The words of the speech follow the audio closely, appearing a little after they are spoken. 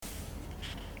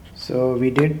So we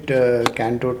did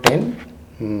Canto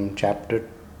 10, chapter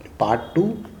part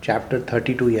 2, chapter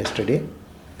 32 yesterday,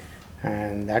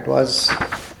 and that was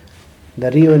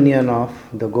the reunion of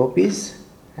the gopis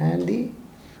and the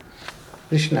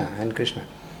Krishna.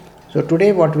 So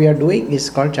today what we are doing is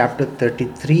called chapter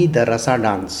 33, the Rasa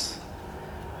dance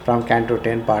from Canto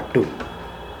 10, part 2.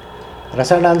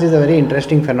 Rasa dance is a very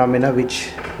interesting phenomena which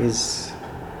is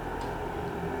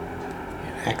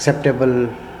acceptable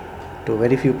to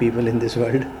very few people in this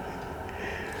world,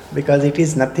 because it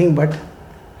is nothing but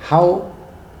how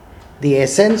the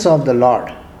essence of the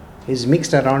Lord is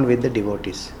mixed around with the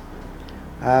devotees.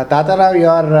 Tatarao,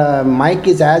 your mic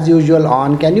is as usual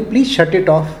on. Can you please shut it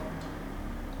off?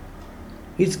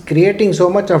 It's creating so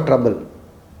much of trouble.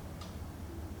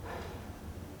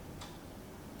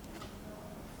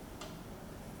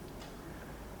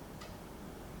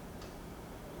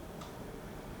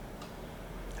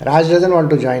 Raj doesn't want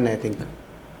to join, I think.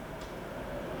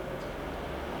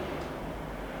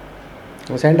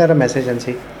 We'll send her a message and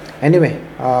see. Anyway,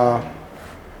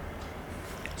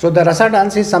 so the Rasa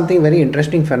dance is something very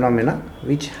interesting phenomena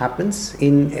which happens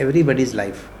in everybody's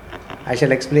life. I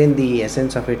shall explain the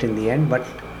essence of it in the end, but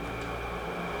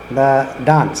the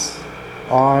dance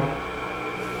or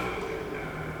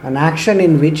an action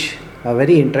in which a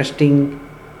very interesting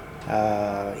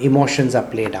emotions are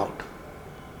played out.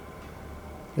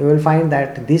 You will find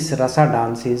that this Rasa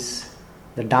dance is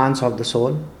the dance of the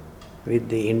soul with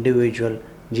the individual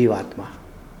Jivatma.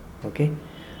 Okay?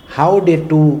 How the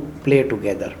two play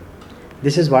together.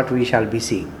 This is what we shall be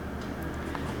seeing.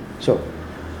 So,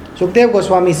 Sukdev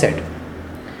Goswami said,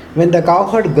 when the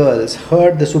cowherd girls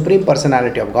heard the Supreme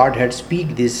Personality of Godhead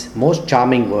speak these most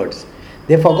charming words,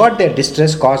 they forgot their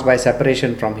distress caused by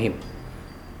separation from him.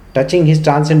 Touching his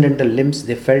transcendental limbs,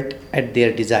 they felt at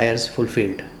their desires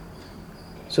fulfilled.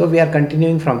 So we are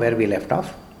continuing from where we left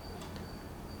off.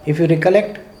 If you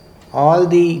recollect, all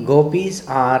the gopis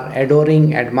are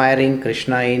adoring, admiring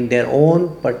Krishna in their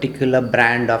own particular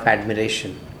brand of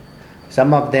admiration.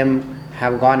 Some of them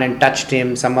have gone and touched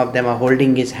him, some of them are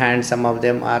holding his hand, some of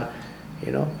them are,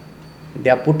 they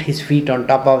have put his feet on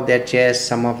top of their chest,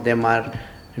 some of them are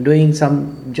doing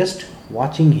some, just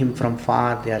watching him from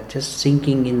far, they are just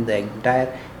sinking in the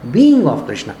entire being of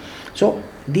Krishna. So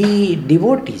the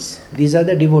devotees, these are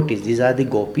the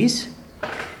gopis,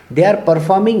 they are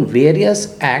performing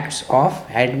various acts of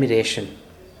admiration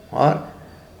or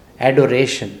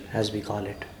adoration, as we call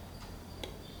it.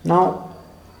 Now,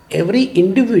 every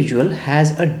individual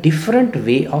has a different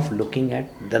way of looking at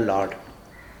the Lord.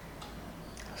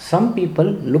 Some people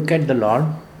look at the Lord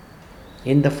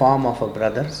in the form of a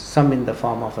brother, some in the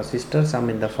form of a sister, some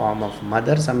in the form of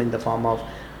mother, some in the form of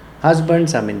husband,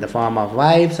 some in the form of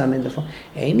wife, some in the form,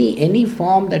 any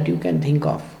form that you can think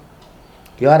of.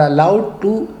 You are allowed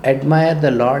to admire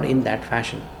the Lord in that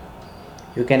fashion.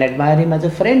 You can admire him as a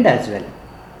friend as well,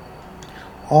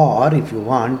 or if you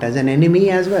want, as an enemy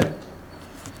as well.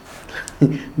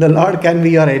 The Lord can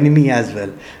be your enemy as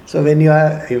well. So when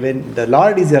the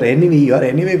Lord is your enemy, you are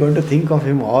anyway going to think of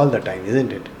him all the time,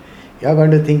 isn't it? You are going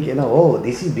to think, oh,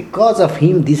 this is because of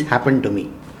him this happened to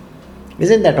me.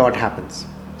 Isn't that what happens?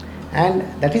 And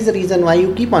that is the reason why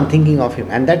you keep on thinking of him.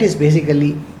 And that is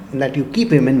basically that you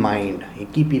keep him in mind. You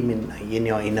keep him in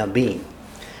your inner being.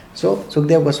 So,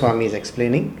 Sukdev Goswami is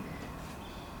explaining.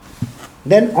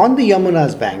 Then on the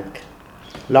Yamuna's bank,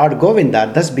 Lord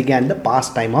Govinda thus began the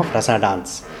pastime of Rasa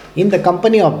dance in the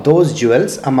company of those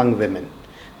jewels among women,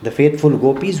 the faithful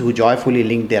gopis who joyfully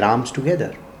linked their arms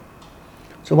together.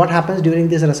 So what happens during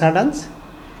this Rasa dance?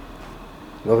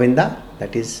 Govinda,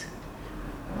 that is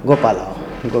Gopala,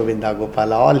 Govinda,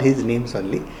 Gopala, all his names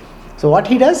only. So what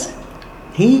he does?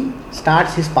 He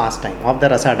starts his pastime of the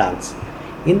Rasa dance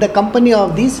in the company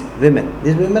of these women.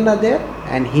 These women are there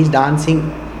and he's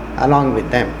dancing along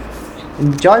with them.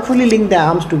 And joyfully link their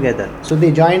arms together. So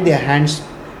they join their hands.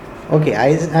 Okay,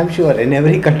 I'm sure in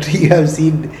every country you have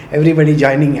seen everybody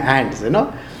joining hands,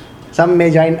 Some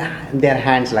may join their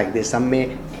hands like this, some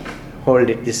may hold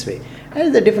it this way. And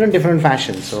it's a different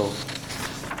fashion. So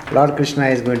Lord Krishna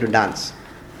is going to dance.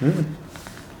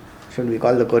 Should we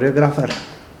call the choreographer?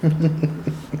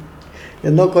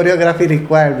 There's no choreography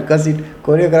required because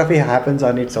choreography happens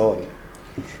on its own.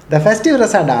 The festive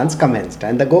Rasa dance commenced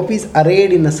and the gopis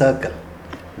arrayed in a circle.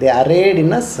 They arrayed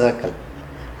in a circle.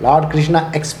 Lord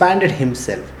Krishna expanded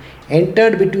himself,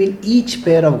 entered between each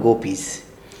pair of gopis.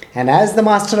 And as the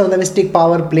master of the mystic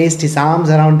power placed his arms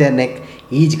around their neck,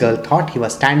 each girl thought he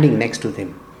was standing next to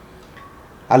them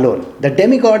alone. The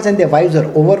demigods and their wives were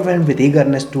overwhelmed with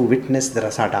eagerness to witness the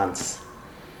Rasa dance.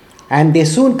 And they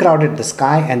soon crowded the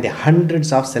sky and the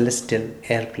hundreds of celestial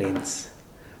airplanes.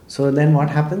 So then what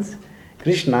happens?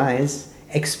 Krishna is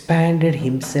expanded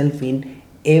himself in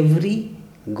every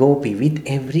gopi. With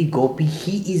every gopi,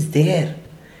 he is there.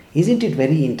 Isn't it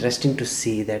very interesting to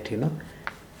see that,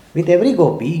 with every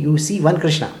gopi, you see one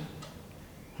Krishna.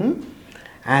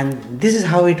 And this is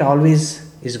how it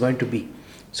always is going to be.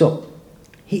 So,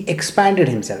 he expanded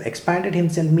himself. Expanded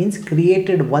himself means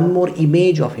created one more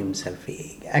image of himself.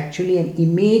 Actually, an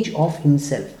image of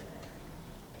himself.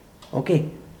 Okay.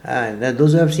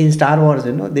 Those who have seen Star Wars,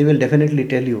 they will definitely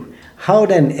tell you how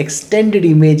an extended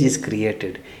image is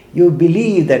created. You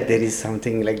believe that there is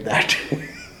something like that.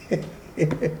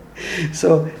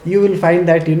 So you will find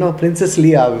that Princess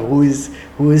Leia,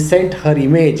 who is sent her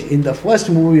image in the first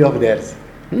movie of theirs,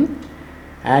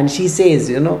 and she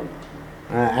says,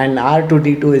 and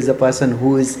R2D2 is the person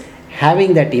who is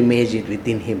having that image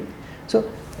within him. So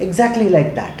exactly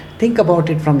like that. Think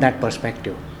about it from that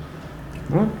perspective.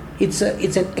 It's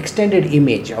an extended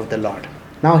image of the Lord.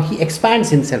 Now he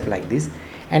expands himself like this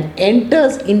and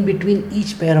enters in between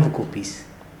each pair of gopis.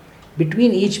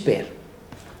 Between each pair.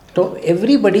 So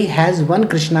everybody has one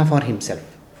Krishna for herself.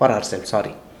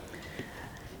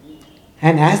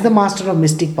 And as the master of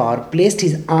mystic power placed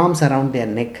his arms around their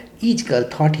neck, each girl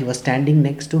thought he was standing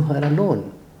next to her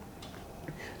alone.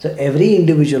 So every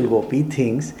individual gopi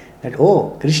thinks that,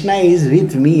 oh, Krishna is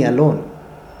with me alone.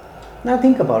 Now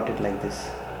think about it like this.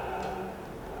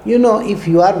 If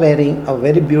you are wearing a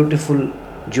very beautiful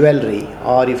jewelry,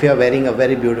 or if you are wearing a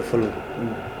very beautiful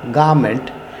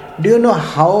garment, do you know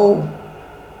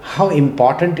how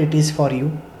important it is for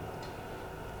you?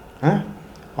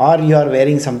 Or you are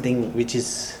wearing something which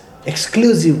is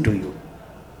exclusive to you.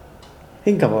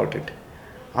 Think about it.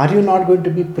 Are you not going to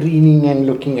be preening and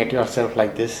looking at yourself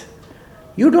like this?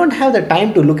 You don't have the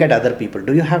time to look at other people.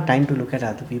 Do you have time to look at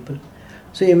other people?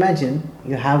 So imagine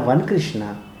you have one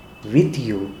Krishna with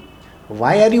you.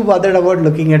 Why are you bothered about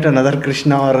looking at another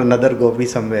Krishna or another gopi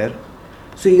somewhere?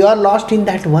 So you are lost in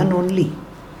that one only.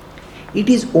 It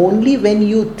is only when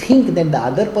you think that the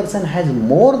other person has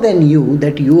more than you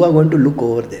that you are going to look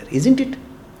over there, isn't it?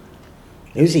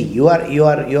 You see, you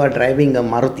are driving a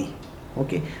Maruti.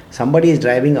 Okay, somebody is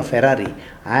driving a Ferrari.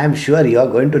 I am sure you are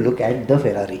going to look at the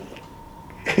Ferrari.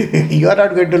 You are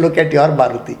not going to look at your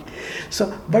Maruti.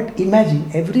 So, but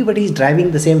imagine everybody is driving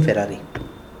the same Ferrari.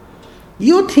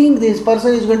 You think this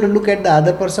person is going to look at the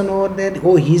other person over there.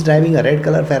 Oh, he is driving a red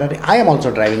color Ferrari. I am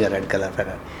also driving a red color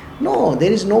Ferrari. No,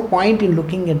 there is no point in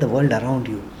looking at the world around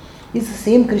you. It's the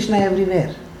same Krishna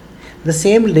everywhere. The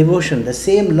same devotion, the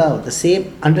same love, the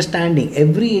same understanding.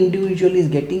 Every individual is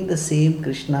getting the same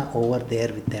Krishna over there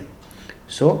with them.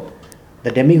 So, the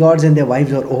demigods and their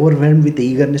wives were overwhelmed with the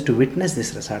eagerness to witness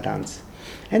this rasa dance.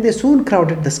 And they soon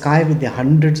crowded the sky with their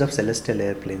hundreds of celestial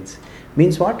airplanes.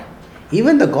 Means what?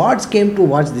 Even the gods came to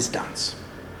watch this dance.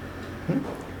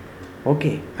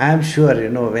 Okay, I am sure,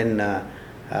 when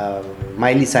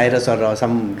Miley Cyrus or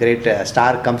some great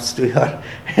star comes to your,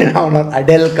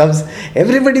 Adele comes,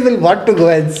 everybody will want to go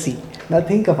and see. Now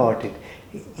think about it.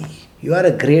 You are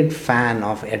a great fan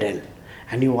of Adele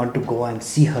and you want to go and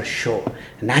see her show.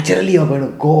 Naturally, you are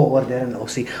going to go over there and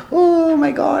see, oh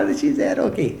my God, she's there.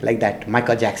 Okay, like that,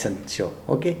 Michael Jackson show,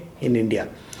 okay, in India.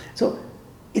 So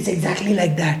it's exactly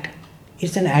like that.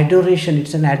 It's an adoration,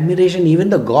 it's an admiration. Even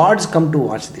the gods come to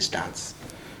watch this dance.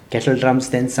 Kettle drums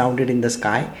then sounded in the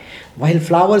sky, while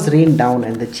flowers rained down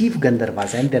and the chief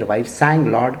Gandharvas and their wives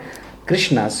sang Lord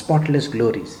Krishna's spotless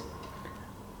glories.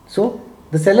 So,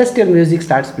 the celestial music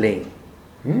starts playing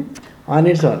on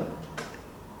its own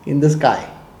in the sky.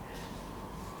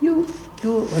 You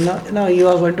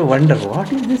are going to wonder,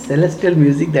 what is this celestial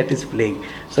music that is playing?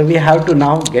 So, we have to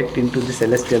now get into the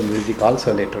celestial music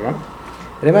also later on.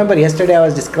 Remember, yesterday I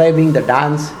was describing the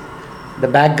dance, the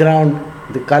background,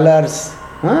 the colors.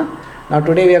 Now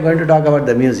today we are going to talk about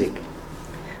the music.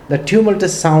 The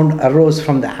tumultuous sound arose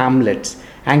from the armlets,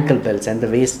 ankle bells and the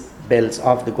waist bells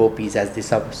of the gopis as they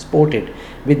sported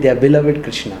with their beloved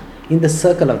Krishna in the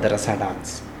circle of the rasa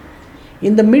dance.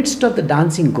 In the midst of the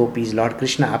dancing gopis, Lord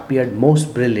Krishna appeared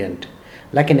most brilliant,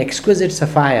 like an exquisite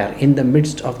sapphire in the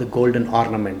midst of the golden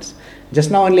ornaments. Just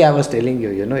now only I was telling you,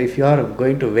 if you are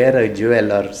going to wear a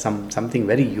jewel or something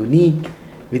very unique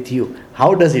with you,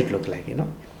 how does it look like,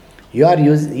 You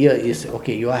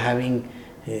are having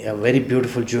a very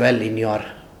beautiful jewel in your,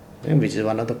 which is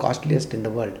one of the costliest in the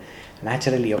world.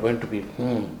 Naturally, you are going to be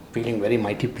feeling very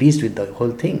mighty pleased with the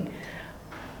whole thing,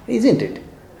 isn't it?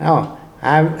 Now,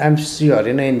 I'm sure,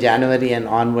 in January and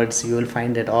onwards, you will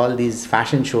find that all these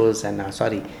fashion shows and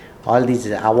all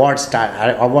these award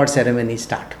ceremonies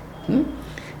start.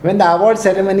 When the award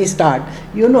ceremony start,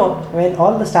 when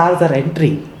all the stars are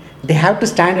entering, They have to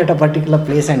stand at a particular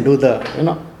place and do the,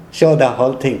 show the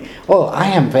whole thing. Oh, I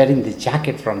am wearing this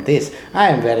jacket from this. I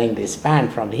am wearing this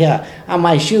pant from here.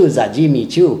 My shoes are Jimmy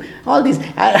Choo. All this.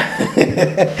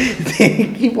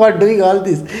 They keep on doing all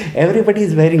this. Everybody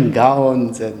is wearing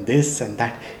gowns and this and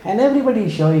that. And everybody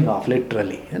is showing off,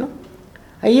 literally.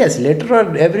 Yes, later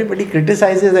on everybody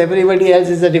criticizes everybody else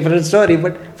is a different story.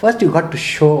 But first you got to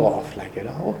show off.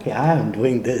 Okay, I am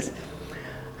doing this.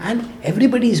 And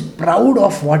everybody is proud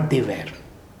of what they wear.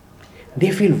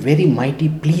 They feel very mighty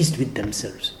pleased with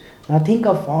themselves. Now think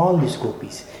of all these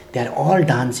gopis. They are all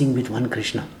dancing with one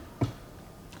Krishna.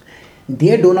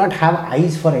 They do not have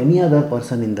eyes for any other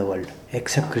person in the world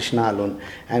except Krishna alone.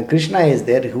 And Krishna is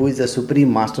there, who is the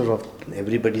supreme master of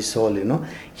everybody's soul.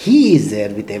 He is there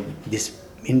with this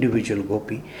individual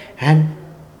gopi, and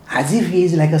as if he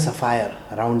is like a sapphire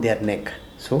around their neck.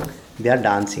 So they are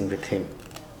dancing with him.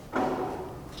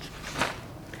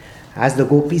 As the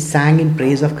gopis sang in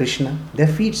praise of Krishna, their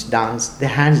feet danced, their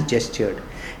hands gestured,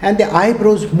 and their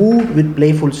eyebrows moved with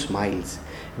playful smiles.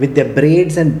 With their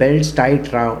braids and belts tied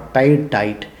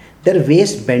tight, their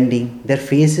waist bending, their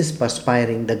faces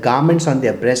perspiring, the garments on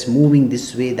their breasts moving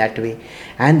this way, that way,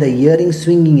 and the earrings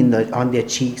swinging on their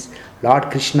cheeks, Lord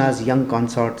Krishna's young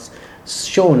consorts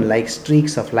shone like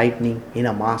streaks of lightning in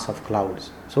a mass of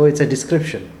clouds. So it's a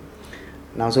description.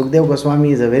 Now Sukadeva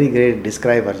Goswami is a very great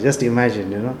describer. Just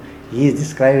imagine, he is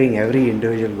describing every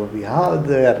individual gopi, how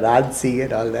they are dancing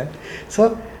and all that.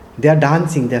 So they are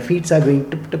dancing, their feet are going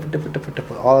tip, tip, tip, tip,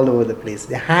 tip, all over the place.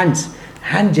 Their hand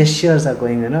gestures are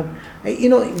going,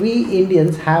 we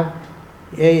Indians have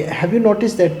you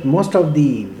noticed that most of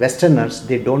the Westerners,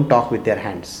 they don't talk with their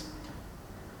hands?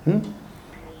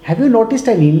 Have you noticed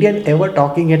an Indian ever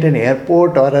talking at an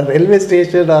airport or a railway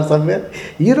station or somewhere?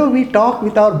 We talk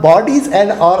with our bodies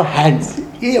and our hands.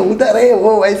 We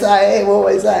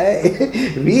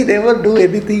never do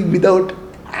anything without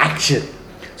action.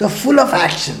 So full of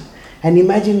action. And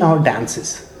imagine now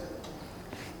dances.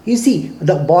 You see,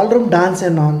 the ballroom dance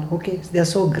and all, okay, they are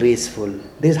so graceful.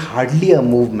 There's hardly a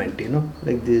movement,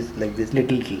 like this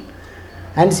little.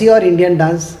 And see our Indian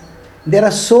dance, there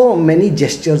are so many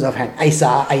gestures of hand.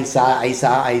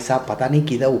 ऐसा पता नहीं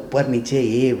किधर ऊपर नीचे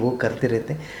ये वो करते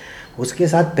रहते. उसके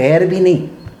साथ पैर भी नहीं,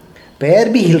 पैर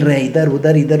भी हिल रहे हैं, इधर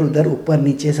उधर ऊपर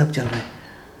नीचे सब चल रहा है.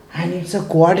 And it's a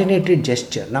coordinated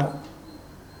gesture.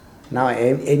 Now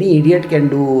any idiot can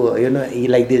do,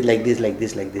 like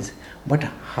this. But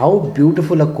how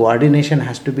beautiful a coordination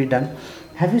has to be done.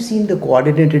 Have you seen the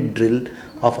coordinated drill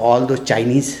of all those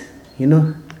Chinese,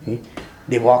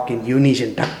 They walk in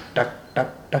unison, tuck, tuck, tuck,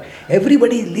 tuck.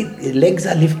 Everybody's legs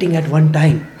are lifting at one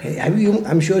time.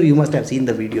 I'm sure you must have seen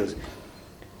the videos.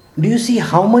 Do you see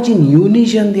how much in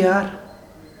unison they are?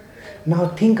 Now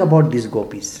think about these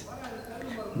gopis.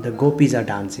 The gopis are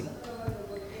dancing.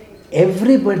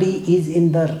 Everybody is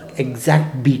in the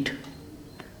exact beat.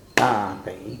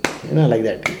 Like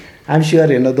that. I'm sure,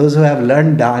 those who have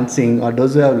learned dancing or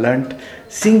those who have learned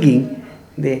singing,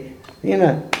 they,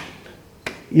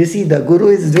 you see, the guru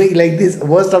is doing like this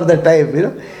most of the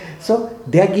time, So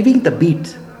they are giving the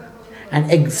beat. And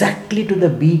exactly to the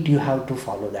beat you have to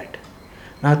follow that.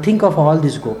 Now think of all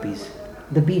these gopis.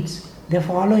 The beats, they are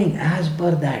following as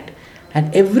per that.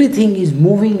 And everything is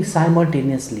moving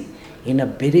simultaneously in a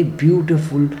very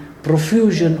beautiful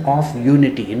profusion of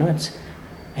unity.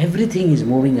 Everything is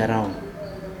moving around.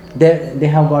 They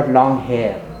have got long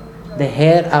hair. The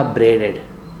hair are braided.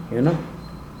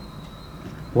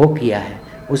 वो किया है,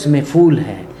 उसमें फूल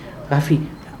है, काफ़ी.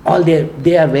 All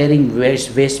they are wearing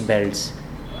waist belts.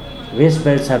 Waist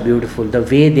belts are beautiful. The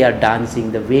way they are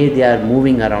dancing, the way they are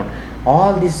moving around,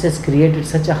 all this has created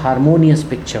such a harmonious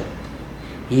picture.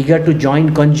 Eager to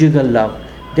join conjugal love,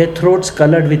 their throats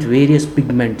colored with various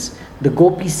pigments, the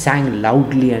gopis sang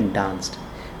loudly and danced.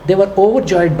 They were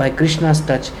overjoyed by Krishna's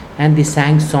touch and they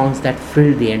sang songs that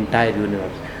filled the entire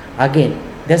universe. Again,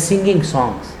 they are singing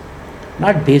songs,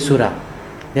 not Besura.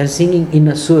 They are singing in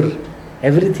a sur.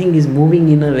 Everything is moving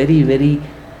in a very, very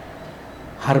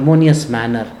harmonious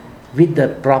manner with the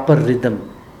proper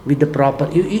rhythm, with the proper,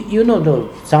 the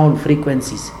sound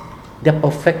frequencies. They are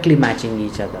perfectly matching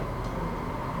each other.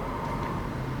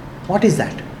 What is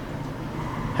that?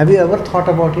 Have you ever thought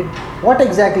about it? What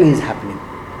exactly is happening?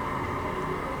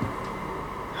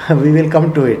 We will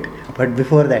come to it. But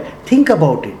before that, think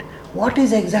about it. What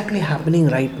is exactly happening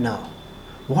right now?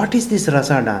 What is this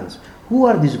rasa dance? Who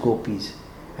are these gopis?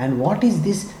 And what is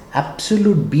this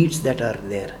absolute beats that are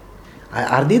there?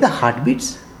 Are they the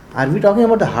heartbeats? Are we talking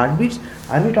about the heartbeats?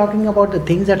 Are we talking about the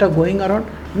things that are going around?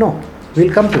 No.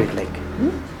 We'll come to it.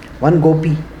 One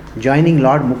gopi joining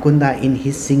Lord Mukunda in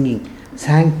his singing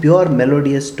sang pure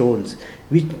melodious tones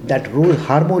that rose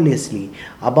harmoniously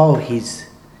above his.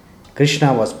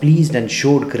 Krishna was pleased and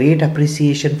showed great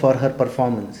appreciation for her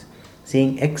performance,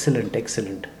 saying, "Excellent,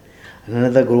 excellent."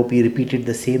 Another gopi repeated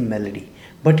the same melody,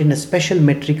 but in a special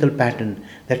metrical pattern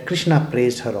that Krishna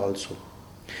praised her also.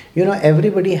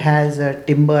 Everybody has a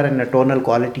timbre and a tonal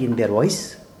quality in their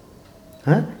voice.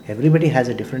 Huh? Everybody has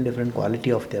a different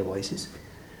quality of their voices.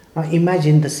 Now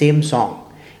imagine the same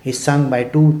song is sung by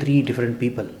 2, 3 different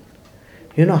people.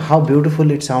 You know how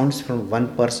beautiful it sounds from one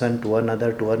person to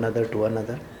another, to another, to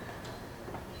another.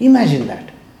 Imagine that.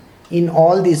 In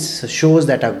all these shows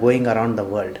that are going around the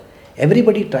world,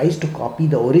 everybody tries to copy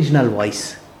the original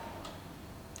voice.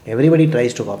 Everybody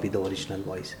tries to copy the original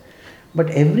voice. But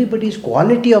everybody's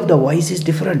quality of the voice is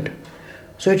different.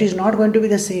 So it is not going to be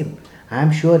the same. I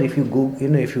am sure if you go,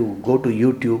 if you go to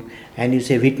YouTube and you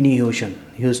say Whitney Houston,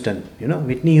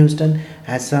 Whitney Houston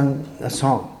has sung a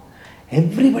song.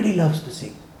 Everybody loves to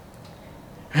sing.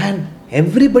 And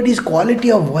everybody's quality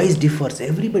of voice differs.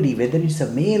 Everybody, whether it's a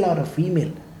male or a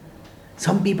female.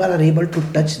 Some people are able to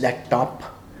touch that top.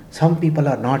 Some people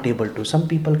are not able to. Some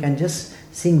people can just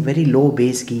sing very low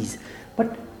bass keys.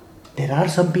 But there are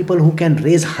some people who can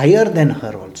raise higher than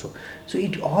her also. So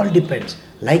it all depends.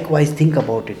 Likewise, think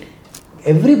about it.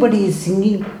 Everybody is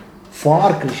singing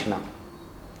for Krishna,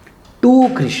 to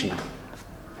Krishna.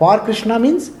 For Krishna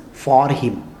means for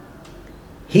him.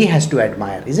 He has to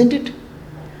admire, isn't it?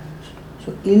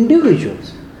 So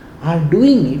individuals are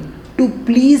doing it to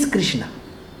please Krishna.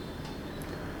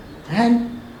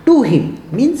 And to him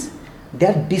means they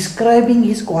are describing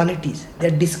his qualities. They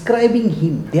are describing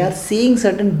him. They are saying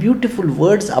certain beautiful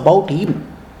words about him.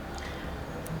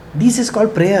 This is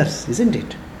called prayers, isn't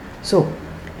it? So,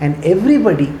 and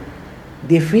everybody,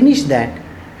 they finish that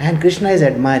and Krishna is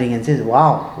admiring and says,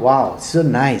 wow, so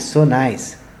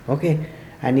nice. Okay.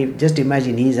 And if, just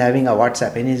imagine he is having a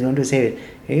WhatsApp and he is going to say,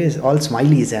 he is all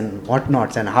smileys and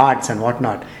whatnots and hearts and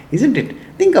whatnot. Isn't it?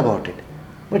 Think about it.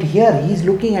 But here he is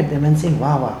looking at them and saying,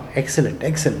 wow, excellent,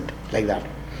 like that.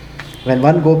 When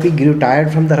one gopi grew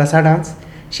tired from the rasa dance,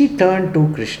 she turned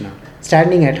to Krishna,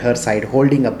 standing at her side,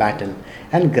 holding a baton,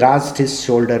 and grasped his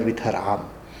shoulder with her arm.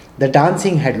 The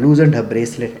dancing had loosened her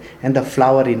bracelet and the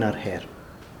flower in her hair.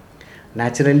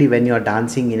 Naturally, when you are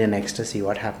dancing in an ecstasy,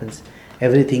 what happens?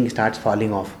 Everything starts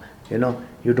falling off.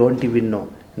 You don't even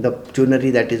know. The jewelry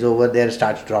that is over there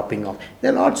starts dropping off.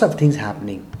 There are lots of things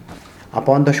happening.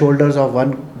 Upon the shoulders of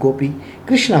one gopi,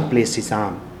 Krishna placed his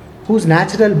arm, whose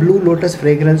natural blue lotus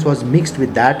fragrance was mixed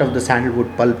with that of the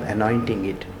sandalwood pulp, anointing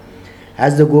it.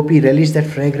 As the gopi relished that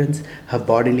fragrance, her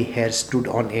bodily hair stood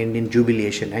on end in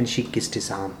jubilation and she kissed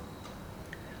his arm.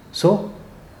 So,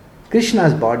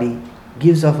 Krishna's body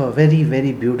gives off a very,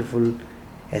 very beautiful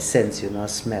essence,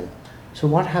 smell. So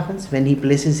what happens when he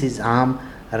places his arm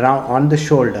around on the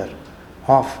shoulder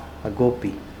of a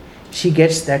gopi? She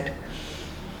gets that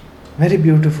very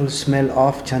beautiful smell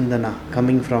of chandana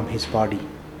coming from his body.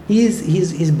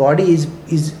 His body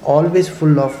is always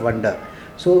full of wonder.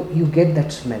 So you get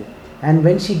that smell. And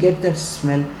when she gets that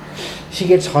smell, she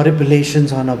gets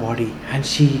horripilations on her body and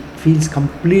she feels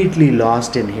completely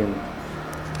lost in him.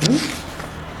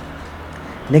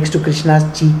 Next to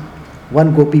Krishna's cheek,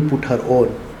 one gopi put her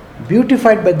own,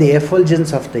 beautified by the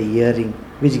effulgence of the earring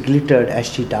which glittered as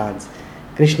she danced.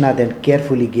 Krishna then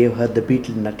carefully gave her the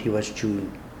betel nut he was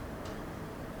chewing.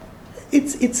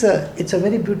 It's a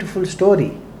very beautiful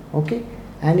story, okay?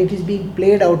 And it is being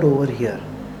played out over here.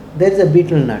 There is a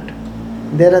betel nut.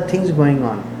 There are things going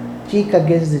on. Cheek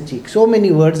against the cheek. So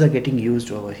many words are getting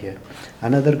used over here.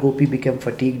 Another gopi became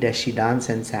fatigued as she danced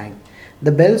and sang,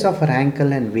 the bells of her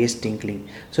ankle and waist tinkling.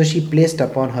 So she placed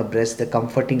upon her breast the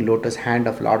comforting lotus hand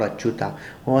of Lord Achyuta,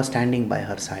 who was standing by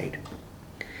her side.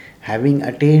 Having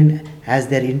attained as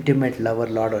their intimate lover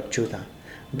Lord Achyuta,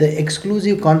 the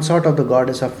exclusive consort of the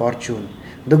goddess of fortune,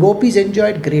 the gopis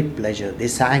enjoyed great pleasure. They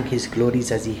sang his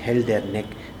glories as he held their neck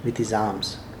with his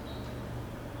arms.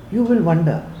 You will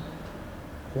wonder,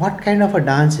 what kind of a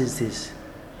dance is this?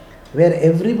 Where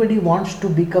everybody wants to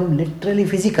become literally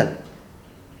physical.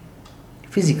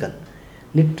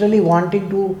 Literally wanting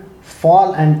to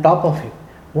fall on top of him.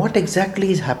 What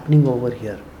exactly is happening over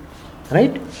here?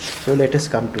 Right? So let us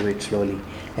come to it slowly.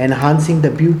 Enhancing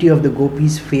the beauty of the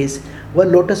gopis' face were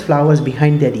lotus flowers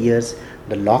behind their ears,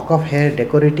 the lock of hair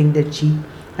decorating their cheek,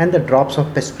 and the drops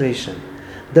of perspiration.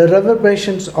 The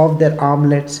reverberations of their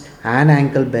armlets and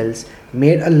ankle bells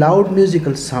made a loud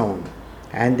musical sound,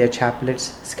 and their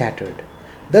chaplets scattered.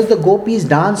 Thus the gopis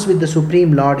danced with the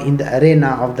Supreme Lord in the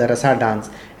arena of the rasa dance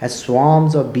as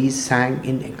swarms of bees sang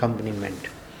in accompaniment.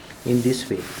 In this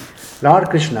way, Lord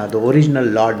Krishna, the original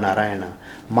Lord Narayana,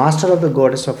 master of the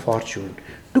goddess of fortune,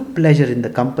 took pleasure in the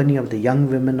company of the young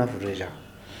women of Vrija.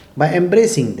 By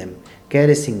embracing them,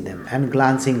 caressing them, and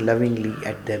glancing lovingly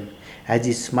at them, as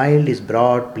he smiled his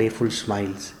broad, playful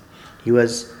smiles, it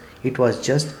was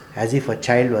just as if a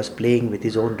child was playing with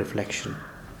his own reflection.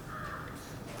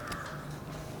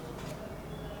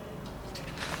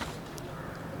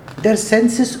 Their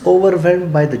senses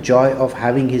overwhelmed by the joy of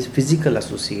having his physical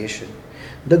association.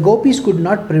 The gopis could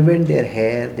not prevent their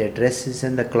hair, their dresses,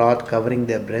 and the cloth covering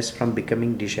their breasts from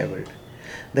becoming disheveled.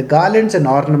 The garlands and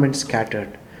ornaments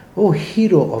scattered. O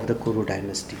hero of the Kuru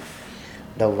dynasty!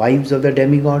 The wives of the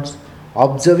demigods,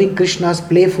 observing Krishna's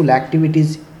playful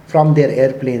activities from their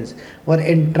airplanes, were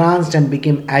entranced and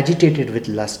became agitated with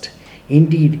lust.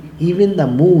 Indeed, even the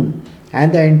moon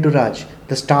and the entourage,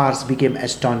 the stars, became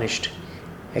astonished.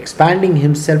 Expanding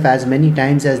himself as many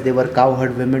times as they were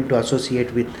cowherd women to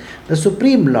associate with the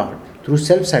Supreme Lord, those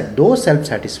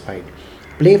self-satisfied,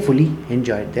 playfully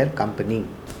enjoyed their company.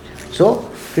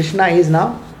 So, Krishna is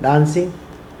now dancing.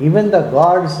 Even the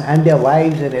gods and their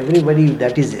wives and everybody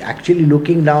that is actually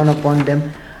looking down upon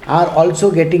them are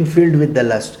also getting filled with the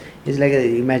lust. It's like,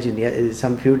 imagine,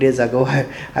 some few days ago,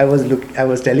 I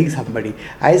was telling somebody,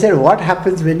 I said, what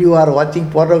happens when you are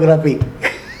watching pornography?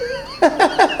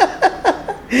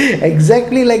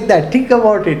 Exactly like that. Think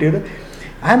about it.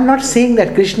 I'm not saying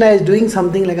that Krishna is doing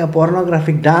something like a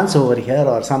pornographic dance over here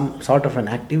or some sort of an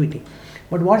activity.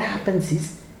 But what happens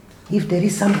is, if there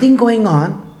is something going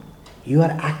on, you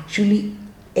are actually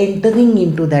entering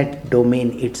into that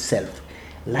domain itself.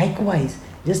 Likewise,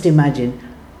 just imagine,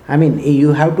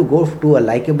 you have to go to a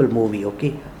likable movie,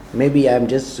 okay? Maybe I'm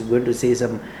just going to say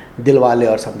some Dilwale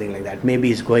or something like that.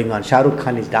 Maybe it's going on. Shah Rukh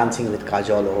Khan is dancing with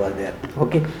Kajol over there,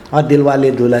 okay? Or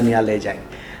Dilwale Dulhaniya Le Jayenge.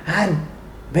 And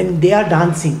when they are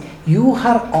dancing, you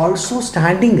are also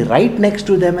standing right next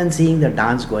to them and seeing the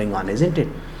dance going on, isn't it?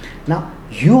 Now,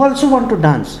 you also want to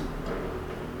dance.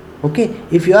 Okay,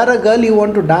 if you are a girl, you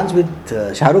want to dance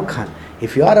with Shah Rukh Khan.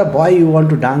 If you are a boy, you want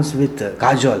to dance with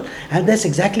Kajol. And that's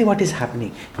exactly what is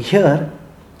happening. Here,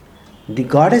 the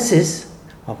goddesses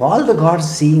of all the gods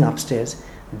seeing upstairs,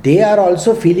 they are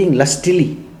also feeling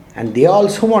lustily and they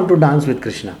also want to dance with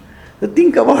Krishna. So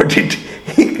think about it.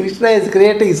 Krishna is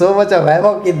creating so much of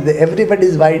havoc in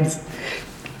everybody's minds.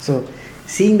 So,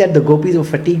 seeing that the gopis were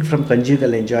fatigued from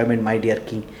conjugal enjoyment, my dear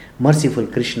king, merciful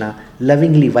Krishna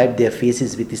lovingly wiped their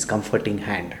faces with his comforting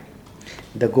hand.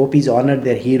 The gopis honored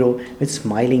their hero with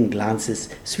smiling glances,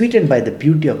 sweetened by the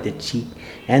beauty of their cheek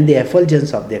and the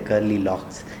effulgence of their curly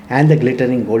locks and the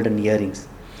glittering golden earrings.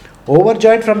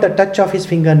 Overjoyed from the touch of his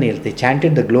fingernails, they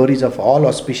chanted the glories of all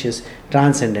auspicious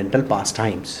transcendental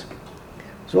pastimes.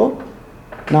 So,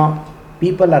 now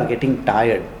people are getting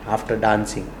tired after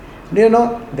dancing. Do you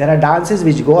know, there are dances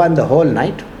which go on the whole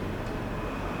night?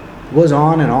 Goes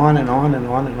on and on and on and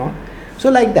on and on.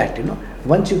 So like that,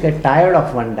 once you get tired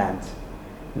of one dance,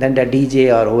 then the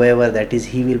DJ or whoever that is,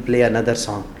 he will play another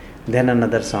song, then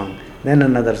another song, then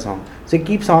another song. So it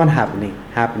keeps on happening.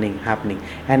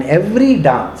 And every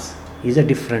dance is a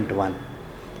different one.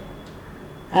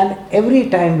 And every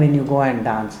time when you go and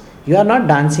dance, you are not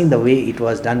dancing the way it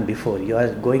was done before. You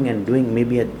are going and doing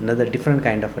maybe another different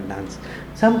kind of a dance.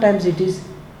 Sometimes it is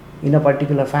in a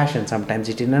particular fashion, sometimes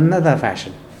it is in another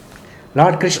fashion.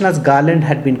 Lord Krishna's garland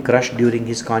had been crushed during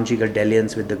his conjugal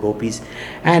dalliance with the gopis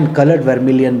and colored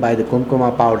vermilion by the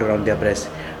kumkuma powder on their breasts.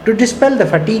 To dispel the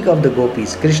fatigue of the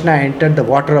gopis, Krishna entered the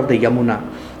water of the Yamuna,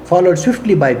 followed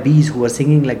swiftly by bees who were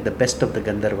singing like the best of the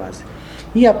Gandharvas.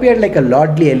 He appeared like a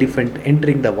lordly elephant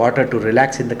entering the water to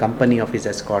relax in the company of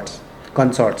his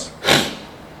consorts.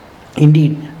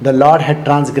 Indeed, the Lord had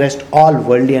transgressed all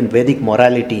worldly and Vedic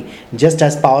morality, just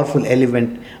as powerful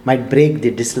elephant might break the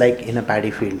dislike in a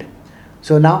paddy field.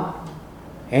 So now,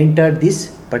 enter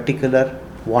these particular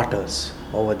waters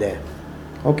over there.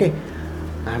 Okay,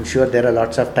 I'm sure there are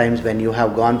lots of times when you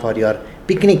have gone for your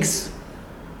picnics.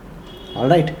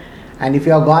 Alright, and if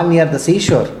you have gone near the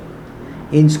seashore,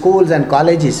 in schools and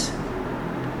colleges,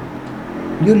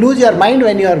 you lose your mind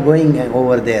when you are going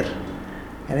over there.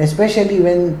 And especially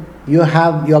when you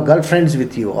have your girlfriends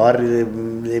with you or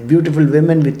beautiful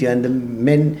women with you, and the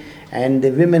men and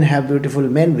the women have beautiful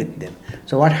men with them.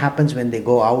 So what happens when they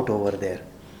go out over there?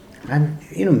 And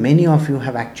many of you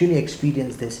have actually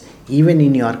experienced this even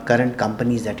in your current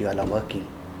companies that you all are working.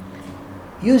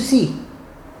 You see,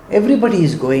 everybody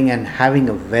is going and having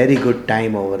a very good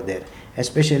time over there.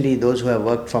 Especially those who have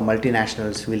worked for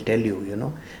multinationals will tell you,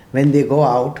 when they go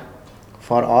out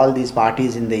for all these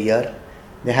parties in the year,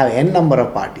 they have n number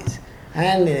of parties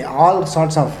and all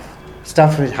sorts of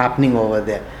stuff is happening over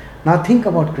there. Now think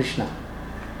about Krishna.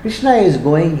 Krishna is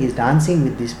going, he's dancing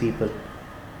with these people,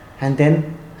 and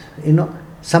then,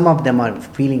 some of them are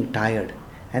feeling tired,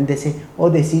 and they say, oh,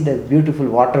 they see the beautiful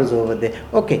waters over there.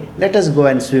 Okay, let us go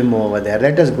and swim over there.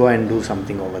 Let us go and do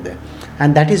something over there.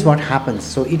 And that is what happens.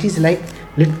 So it is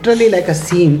literally like a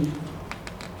scene.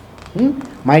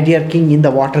 My dear king, in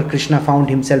the water, Krishna found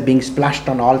himself being splashed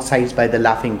on all sides by the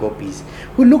laughing gopis,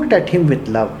 who looked at him with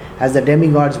love, as the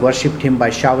demigods worshipped him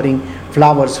by showering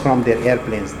flowers from their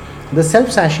airplanes. The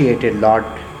self-satiated Lord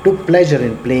took pleasure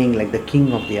in playing like the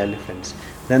king of the elephants.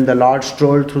 Then the Lord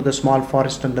strolled through the small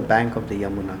forest on the bank of the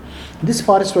Yamuna. This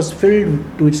forest was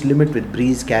filled to its limit with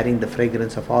breeze, carrying the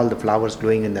fragrance of all the flowers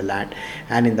growing in the land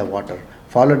and in the water.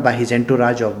 Followed by his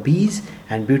entourage of bees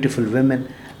and beautiful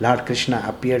women, Lord Krishna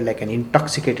appeared like an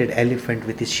intoxicated elephant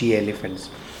with his she-elephants.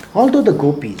 Although the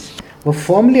gopis were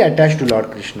firmly attached to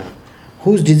Lord Krishna,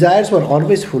 whose desires were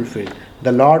always fulfilled,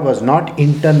 the Lord was not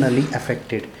internally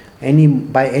affected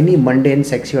by any mundane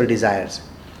sexual desires.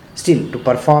 Still, to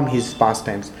perform his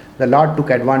pastimes, the Lord took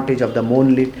advantage of the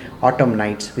moonlit autumn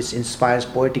nights, which inspires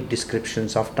poetic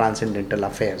descriptions of transcendental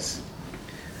affairs.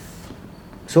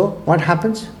 So, what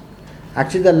happens?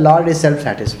 Actually, the Lord is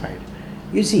self-satisfied.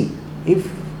 You see, if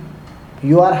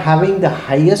you are having the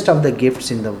highest of the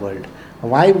gifts in the world,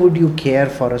 why would you care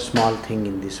for a small thing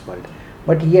in this world?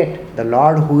 But yet, the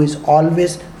Lord, who is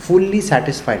always fully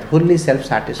satisfied, fully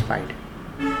self-satisfied,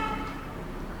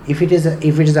 if it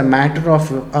is a matter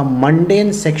of a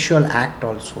mundane sexual act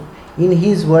also, in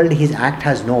his world his act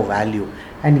has no value,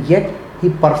 and yet he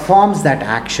performs that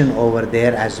action over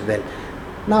there as well.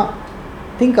 Now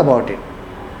think about it.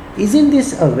 Isn't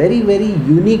this a very, very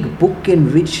unique book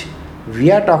in which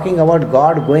we are talking about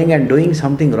God going and doing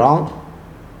something wrong?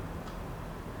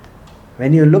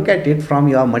 When you look at it from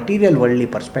your material worldly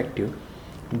perspective,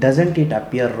 doesn't it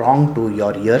appear wrong to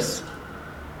your ears?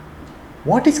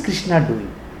 What is Krishna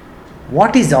doing?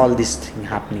 What is all this thing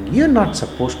happening? You are not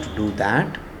supposed to do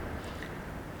that.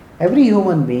 Every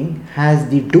human being has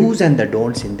the do's and the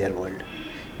don'ts in their world.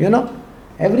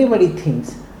 Everybody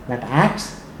thinks that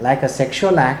acts like a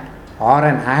sexual act or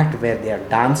an act where there are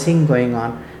dancing going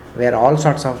on, where all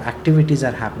sorts of activities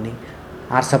are happening,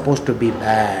 are supposed to be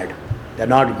bad. They are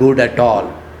not good at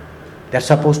all. They are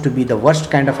supposed to be the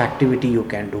worst kind of activity you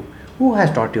can do. Who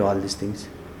has taught you all these things?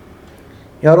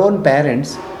 Your own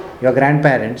parents, your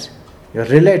grandparents, your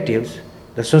relatives,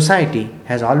 the society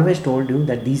has always told you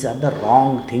that these are the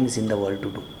wrong things in the world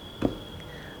to do.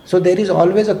 So there is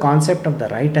always a concept of the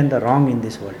right and the wrong in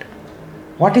this world.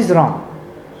 What is wrong?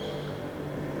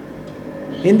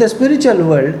 In the spiritual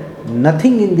world,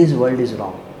 nothing in this world is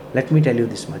wrong. Let me tell you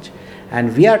this much.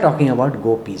 And we are talking about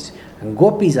gopis. And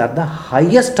gopis are the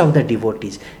highest of the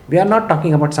devotees. We are not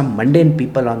talking about some mundane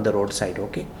people on the roadside,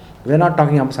 okay? We are not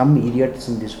talking about some idiots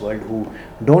in this world who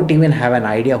don't even have an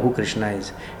idea who Krishna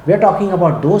is. We are talking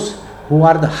about those who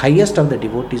are the highest of the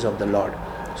devotees of the Lord.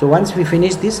 So once we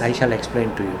finish this, I shall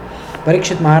explain to you.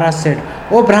 Parikshit Maharaj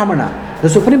said, O Brahmana, the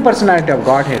Supreme Personality of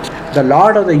Godhead, the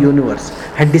Lord of the universe,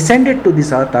 had descended to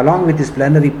this earth along with his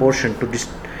plenary portion to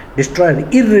destroy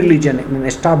irreligion and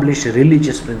establish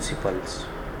religious principles.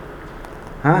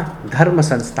 Dharma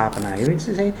sanstapana.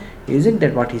 Isn't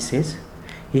that what he says?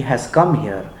 He has come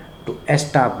here to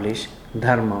establish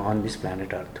dharma on this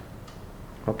planet earth.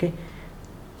 Okay?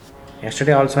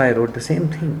 Yesterday also I wrote the same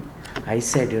thing. I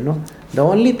said, the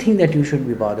only thing that you should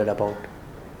be bothered about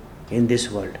in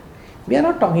this world, we are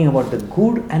not talking about the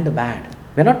good and the bad.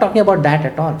 We are not talking about that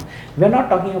at all. We are not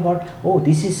talking about,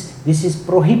 this is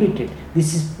prohibited,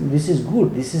 this is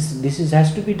good, this is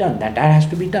has to be done, that has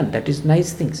to be done, that is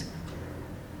nice things.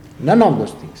 None of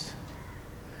those things.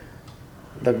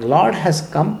 The Lord has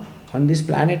come on this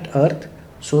planet earth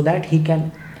so that he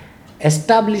can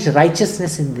establish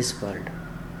righteousness in this world.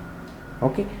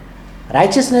 Okay?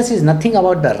 Righteousness is nothing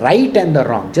about the right and the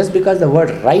wrong. Just because the word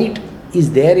right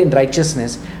is there in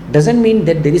righteousness doesn't mean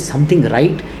that there is something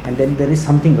right and then there is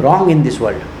something wrong in this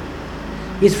world.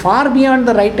 It's far beyond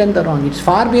the right and the wrong. It's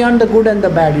far beyond the good and the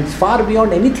bad. It's far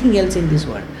beyond anything else in this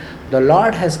world. The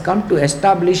Lord has come to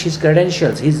establish his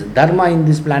credentials, his dharma in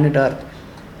this planet earth.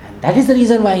 And that is the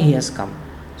reason why he has come.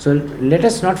 So let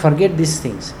us not forget these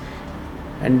things.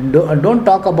 And don't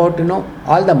talk about,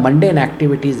 all the mundane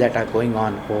activities that are going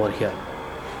on over here.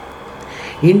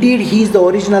 Indeed, he is the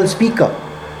original speaker,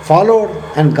 follower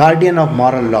and guardian of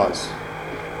moral laws.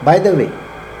 By the way,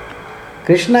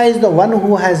 Krishna is the one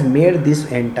who has made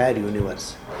this entire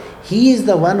universe. He is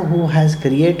the one who has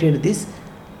created this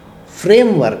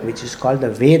framework which is called the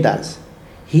Vedas.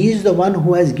 He is the one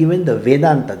who has given the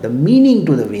Vedanta, the meaning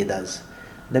to the Vedas.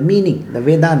 The meaning, the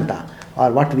Vedanta, or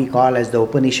what we call as the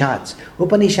Upanishads.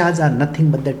 Upanishads are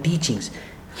nothing but the teachings.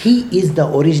 He is the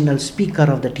original speaker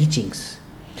of the teachings.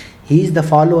 He is the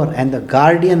follower and the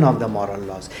guardian of the moral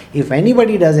laws. If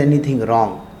anybody does anything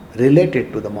wrong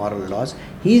related to the moral laws,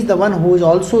 he is the one who is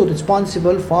also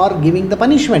responsible for giving the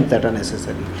punishment that are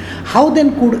necessary. How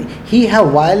then could he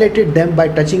have violated them by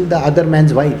touching the other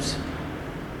man's wives?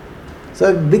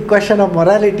 So, a big question of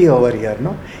morality over here,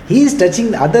 no? He is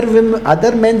touching other women,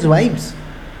 other men's wives.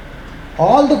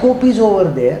 All the gopis over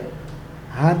there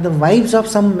are the wives of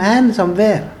some man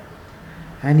somewhere.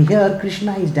 And here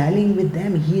Krishna is dallying with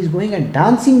them. He is going and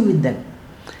dancing with them.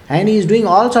 And he is doing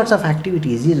all sorts of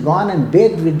activities. He has gone and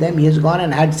bathed with them. He has gone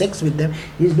and had sex with them.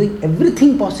 He is doing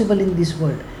everything possible in this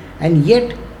world. And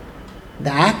yet, the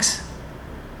axe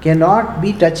cannot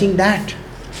be touching that.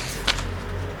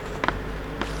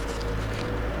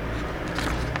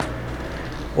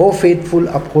 O faithful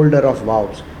upholder of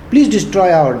vows, please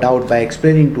destroy our doubt by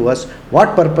explaining to us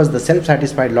what purpose the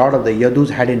self-satisfied Lord of the Yadus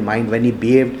had in mind when he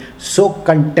behaved so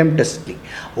contemptuously.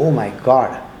 Oh my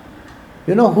God.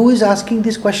 You know who is asking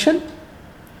this question?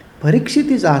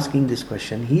 Parikshit is asking this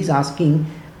question. He is asking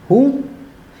whom?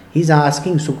 He is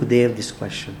asking Sukadev this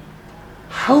question.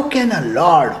 How can a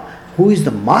Lord who is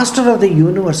the master of the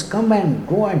universe come and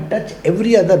go and touch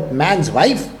every other man's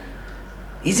wife?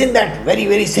 Isn't that very,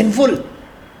 very sinful?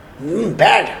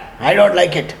 Bad. I don't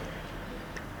like it.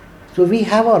 So we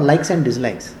have our likes and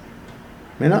dislikes.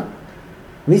 You know,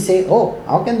 we say, oh,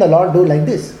 how can the Lord do like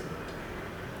this?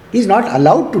 He is not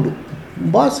allowed to do.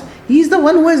 Boss, he is the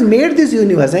one who has made this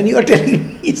universe, and you are telling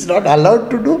me he is not allowed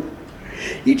to do?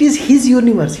 It is his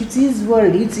universe, it's his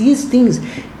world, it's his things.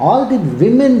 All the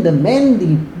women, the men,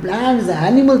 the plants, the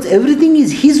animals, everything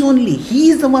is his only. He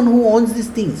is the one who owns these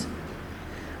things.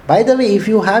 By the way, if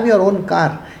you have your own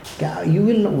car,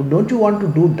 don't you want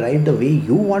to drive the way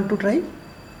you want to drive?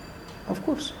 Of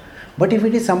course. But if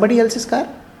it is somebody else's car,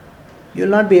 you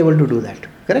will not be able to do that.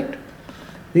 Correct?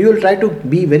 You will try to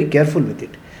be very careful with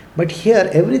it. But here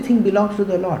everything belongs to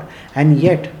the Lord. And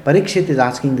yet Parikshit is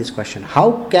asking this question.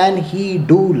 How can he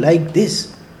do like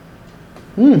this?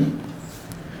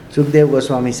 Sukdev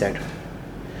Goswami said,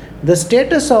 the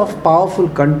status of powerful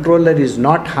controller is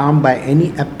not harmed by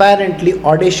any apparently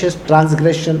audacious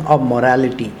transgression of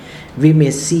morality we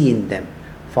may see in them,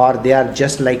 for they are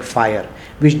just like fire,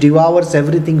 which devours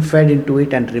everything fed into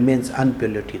it and remains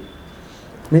unpolluted.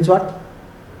 Means what?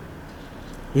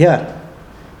 Here,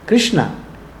 Krishna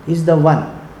is the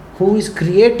one who is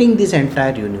creating this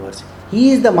entire universe. He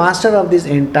is the master of this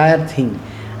entire thing.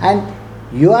 And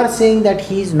you are saying that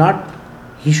he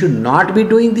should not be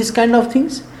doing this kind of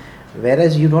things?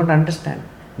 Whereas you don't understand.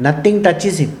 Nothing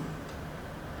touches him.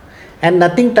 And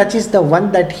nothing touches the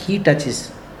one that he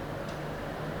touches.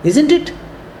 Isn't it?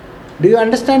 Do you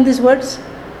understand these words?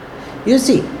 You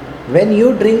see, when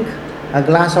you drink a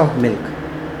glass of milk,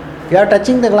 you are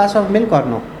touching the glass of milk or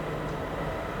no?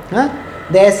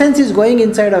 The essence is going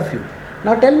inside of you.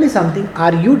 Now tell me something,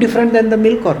 are you different than the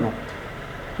milk or no?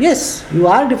 Yes, you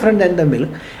are different than the milk,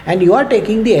 and you are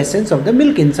taking the essence of the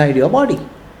milk inside your body.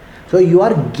 So you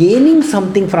are gaining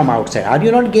something from outside. Are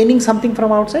you not gaining something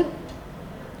from outside?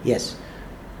 Yes.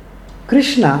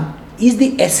 Krishna is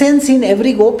the essence in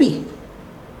every gopi.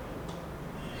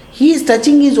 He is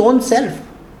touching his own self.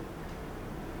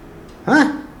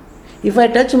 If I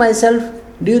touch myself,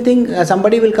 do you think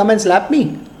somebody will come and slap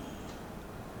me?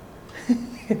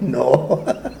 No.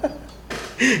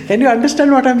 Can you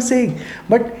understand what I am saying?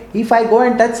 But if I go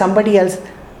and touch somebody else,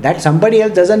 that somebody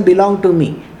else doesn't belong to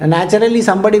me. And naturally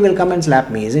somebody will come and slap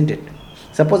me, isn't it?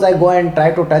 Suppose I go and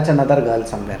try to touch another girl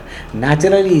somewhere.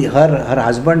 Naturally her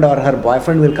husband or her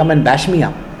boyfriend will come and bash me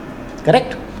up.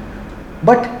 Correct?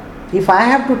 But if I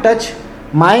have to touch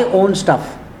my own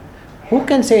stuff, who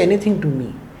can say anything to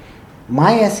me?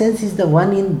 My essence is the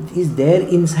one is there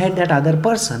inside that other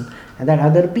person and that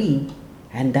other being.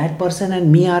 And that person and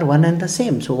me are one and the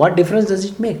same. So what difference does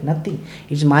it make? Nothing.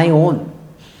 It's my own.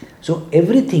 So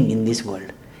everything in this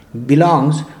world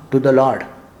belongs to the Lord.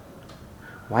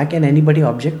 Why can anybody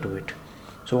object to it?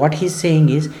 So what he's saying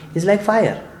is like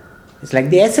fire. It's like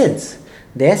the essence.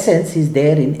 The essence is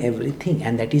there in everything,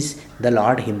 and that is the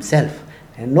Lord himself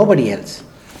and nobody else.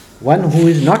 One who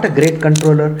is not a great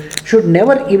controller should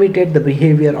never imitate the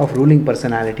behavior of ruling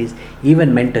personalities,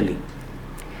 even mentally.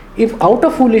 If out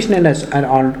of foolishness an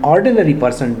ordinary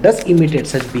person does imitate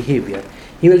such behavior,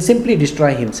 he will simply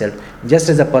destroy himself, just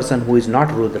as a person who is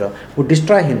not Rudra would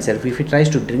destroy himself if he tries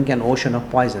to drink an ocean of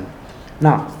poison.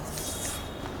 Now,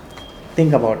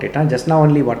 think about it. Just now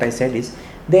only what I said is,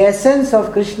 the essence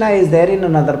of Krishna is there in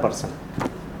another person.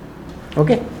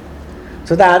 Okay?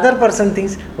 So the other person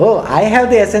thinks, oh, I have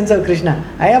the essence of Krishna.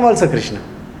 I am also Krishna.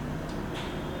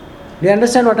 Do you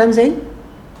understand what I am saying?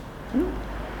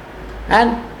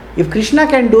 And if Krishna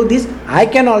can do this, I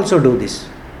can also do this.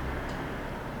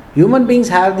 Human beings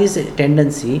have this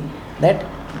tendency that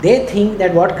they think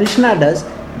that what Krishna does,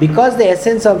 because the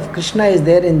essence of Krishna is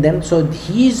there in them, so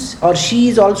he is or she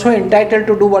is also entitled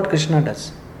to do what Krishna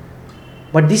does.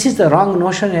 But this is the wrong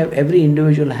notion every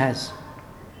individual has.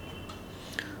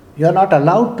 You are not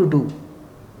allowed to do.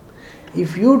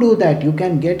 If you do that, you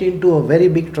can get into a very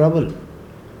big trouble.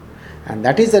 And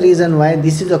that is the reason why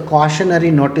this is a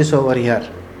cautionary notice over here.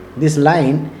 This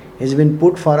line has been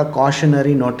put for a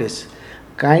cautionary notice.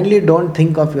 Kindly don't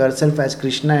think of yourself as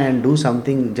Krishna and do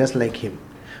something just like him.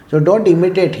 So don't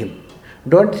imitate him.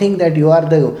 Don't think that you are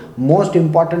the most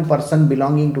important person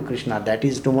belonging to Krishna. That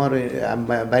is tomorrow.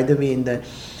 By the way,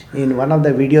 in one of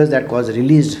the videos that was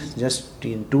released just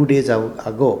in 2 days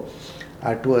ago,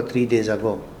 or 2 or 3 days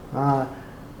ago,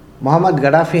 Muhammad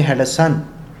Gaddafi had a son.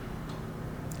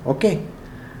 Okay,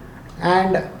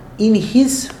 and in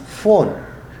his phone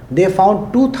they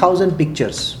found 2,000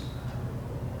 pictures.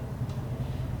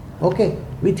 Okay,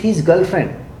 with his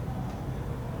girlfriend,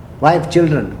 wife,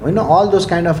 children, all those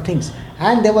kind of things.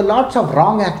 And there were lots of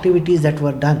wrong activities that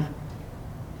were done.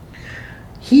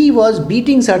 He was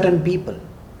beating certain people,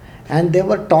 and there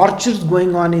were tortures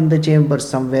going on in the chambers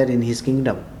somewhere in his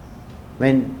kingdom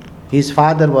when his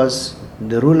father was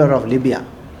the ruler of Libya.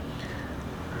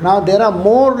 Now there are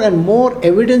more and more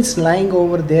evidence lying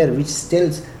over there which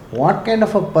tells what kind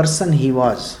of a person he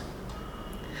was.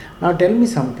 Now tell me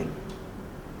something.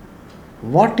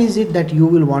 What is it that you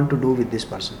will want to do with this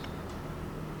person?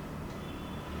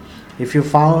 If you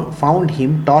found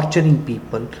him torturing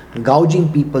people,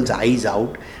 gouging people's eyes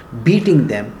out, beating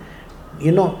them,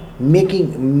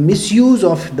 making misuse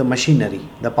of the machinery,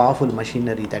 the powerful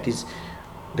machinery that is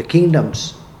the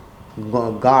kingdoms,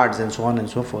 guards and so on and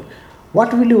so forth,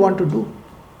 what will you want to do?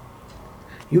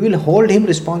 You will hold him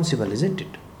responsible, isn't it?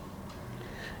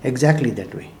 Exactly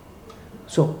that way.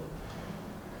 So,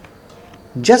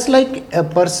 just like a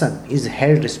person is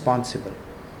held responsible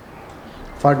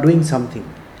for doing something,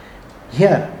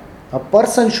 here a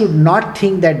person should not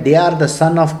think that they are the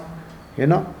son of,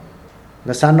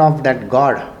 the son of that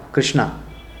God, Krishna.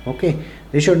 Okay,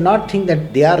 they should not think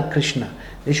that they are Krishna.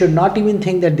 They should not even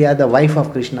think that they are the wife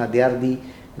of Krishna. They are the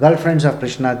girlfriends of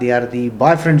Krishna. They are the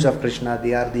boyfriends of Krishna.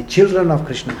 They are the children of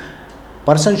Krishna.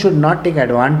 Person should not take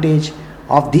advantage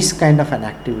of this kind of an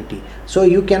activity. So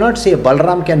you cannot say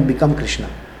Balram can become Krishna.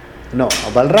 No,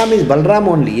 Balram is Balram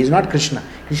only. He is not Krishna.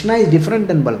 Krishna is different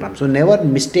than Balram. So never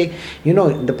mistake,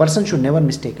 the person should never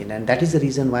mistake it. And that is the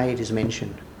reason why it is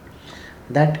mentioned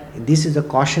that this is a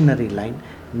cautionary line.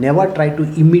 Never try to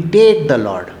imitate the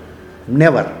Lord.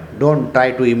 Never. Don't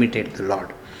try to imitate the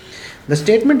Lord. The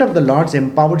statement of the Lord's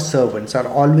empowered servants are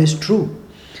always true,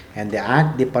 and the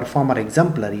act they perform are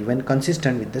exemplary when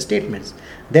consistent with the statements.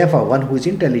 Therefore, one who is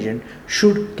intelligent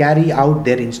should carry out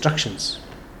their instructions.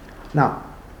 Now,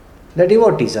 the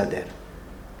devotees are there,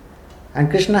 and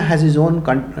Krishna has his own,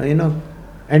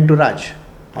 entourage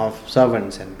of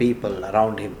servants and people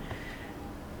around him.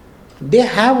 They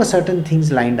have a certain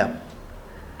things lined up.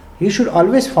 You should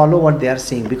always follow what they are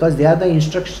saying, because they are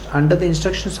under the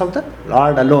instructions of the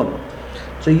Lord alone.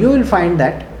 So you will find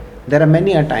that there are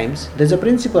many a times, there is a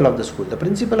principal of the school. The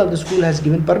principal of the school has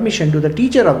given permission to the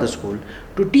teacher of the school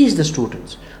to teach the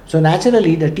students. So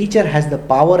naturally the teacher has the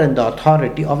power and the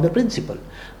authority of the principal.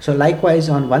 So likewise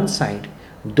on one side,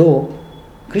 though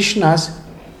Krishna's,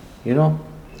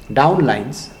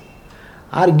 downlines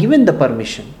are given the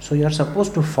permission, so you are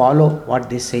supposed to follow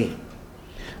what they say.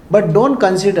 But don't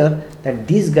consider that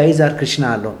these guys are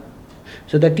Krishna alone.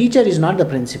 So the teacher is not the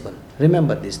principal.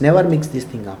 Remember this. Never mix this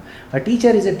thing up. A teacher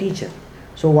is a teacher.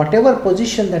 So whatever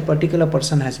position that particular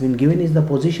person has been given is the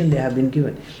position they have been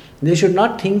given. They should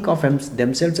not think of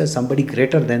themselves as somebody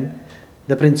greater than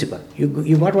the principal.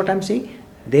 You got what I'm saying?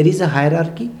 There is a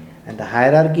hierarchy, and the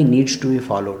hierarchy needs to be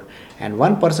followed. And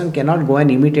one person cannot go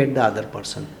and imitate the other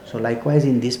person. So likewise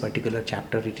in this particular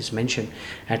chapter it is mentioned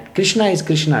that Krishna is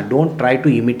Krishna. Don't try to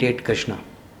imitate Krishna.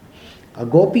 A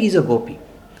gopi is a gopi.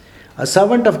 A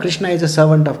servant of Krishna is a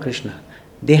servant of Krishna.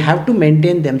 They have to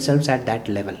maintain themselves at that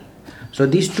level. So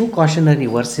these two cautionary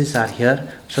verses are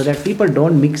here so that people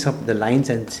don't mix up the lines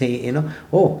and say,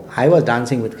 oh, I was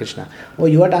dancing with Krishna. Oh,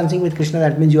 you are dancing with Krishna,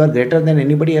 that means you are greater than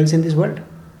anybody else in this world.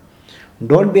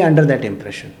 Don't be under that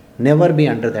impression. Never be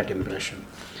under that impression.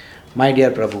 My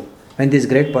dear Prabhu, when these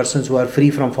great persons who are free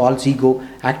from false ego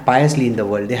act piously in the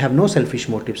world, they have no selfish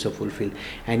motives to fulfill.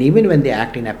 And even when they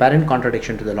act in apparent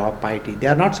contradiction to the law of piety, they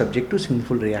are not subject to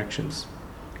sinful reactions.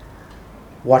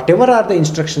 Whatever are the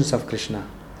instructions of Krishna,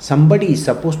 somebody is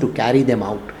supposed to carry them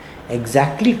out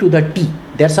exactly to the T.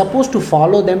 They are supposed to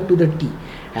follow them to the T.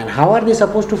 And how are they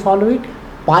supposed to follow it?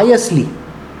 Piously,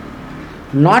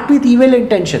 not with evil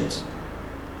intentions.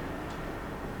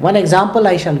 One example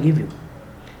I shall give you.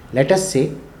 Let us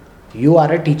say you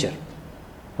are a teacher,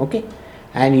 okay,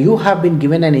 and you have been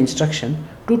given an instruction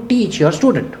to teach your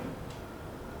student,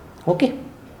 okay.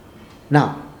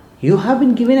 Now, you have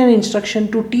been given an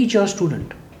instruction to teach your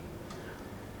student.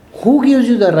 Who gives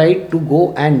you the right to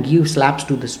go and give slaps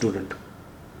to the student?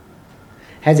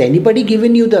 Has anybody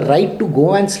given you the right to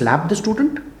go and slap the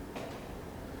student?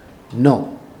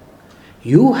 No.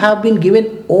 You have been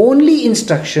given only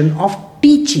instruction of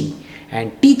teaching,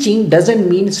 and teaching doesn't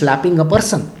mean slapping a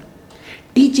person.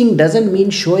 Teaching doesn't mean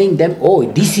showing them, oh,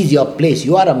 this is your place,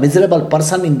 you are a miserable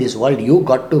person in this world, you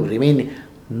got to remain.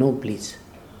 No, please.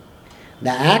 The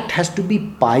act has to be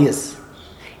pious.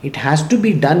 It has to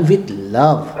be done with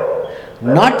love,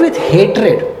 not with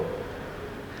hatred.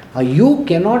 You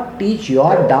cannot teach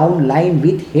your downline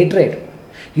with hatred.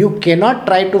 You cannot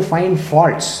try to find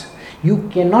faults. You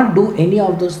cannot do any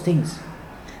of those things.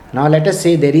 Now let us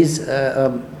say there is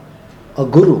a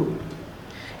guru,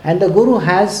 and the guru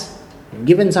has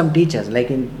given some teachers,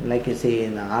 like I say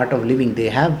in the Art of Living, they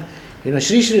have,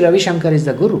 Sri Ravi Shankar is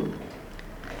the guru,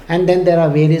 and then there are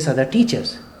various other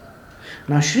teachers.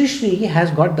 Now Sri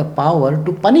has got the power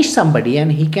to punish somebody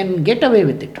and he can get away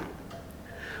with it.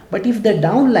 But if the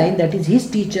downline, that is his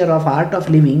teacher of Art of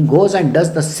Living, goes and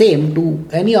does the same to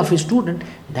any of his student,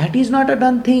 that is not a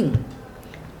done thing.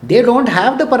 They don't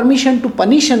have the permission to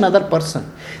punish another person.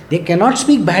 They cannot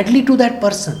speak badly to that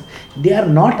person. They are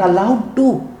not allowed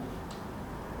to.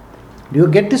 Do you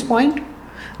get this point?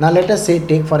 Now let us say,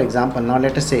 take for example,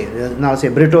 say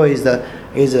Brito is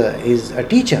a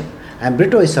teacher, and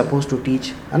Brito is supposed to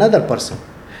teach another person.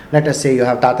 Let us say you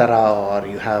have Tatara, or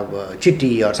you have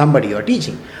Chitti, or somebody you are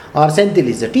teaching, or Senthil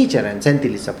is a teacher and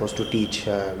Senthil is supposed to teach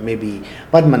maybe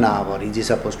Padmanabh, or is he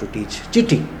supposed to teach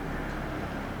Chitti.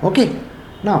 Okay,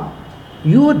 now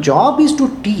your job is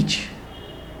to teach,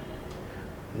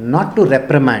 not to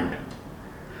reprimand,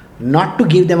 not to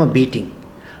give them a beating,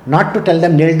 not to tell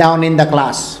them kneel down in the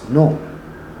class. No,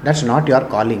 that's not your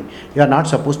calling. You are not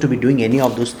supposed to be doing any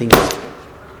of those things.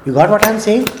 You got what I am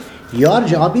saying? Your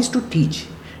job is to teach.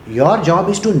 Your job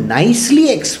is to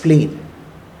nicely explain.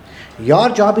 Your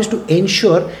job is to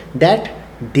ensure that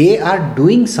they are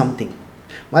doing something.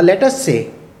 Well, let us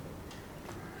say,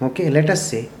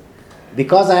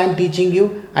 because I am teaching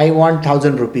you, I want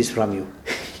 1,000 rupees from you.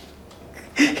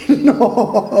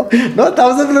 No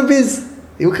 1,000 rupees.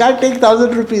 You can't take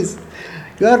 1,000 rupees.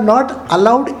 You are not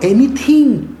allowed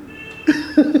anything.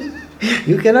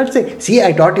 You cannot say, see,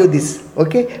 I taught you this.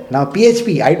 Okay, now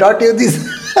PHP, I taught you this.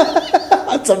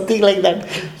 Something like that.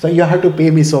 So you have to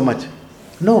pay me so much.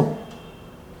 No.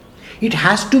 It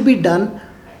has to be done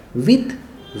with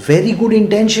very good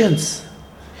intentions.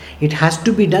 It has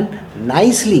to be done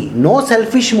nicely. No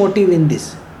selfish motive in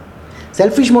this.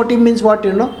 Selfish motive means what,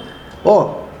 in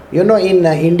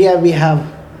India we have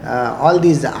all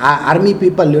these army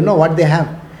people, what they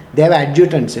have? They have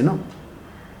adjutants,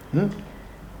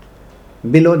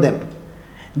 below them.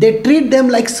 They treat them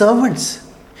like servants.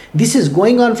 This is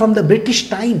going on from the British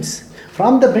times.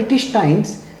 From the British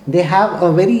times, they have a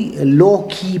very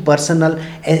low-key personal,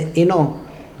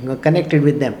 connected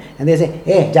with them. And they say,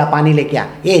 hey, ja pani leke aa.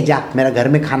 Hey, ja, mera ghar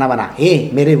mein khana bana. Hey,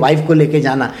 mere wife ko leke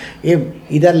jana. Hey,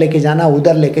 idhar leke jana,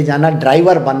 udhar leke jana.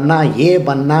 Driver banna, ye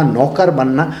banna, naukar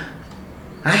banna.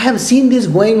 I have seen this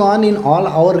going on in all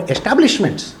our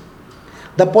establishments.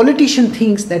 The politician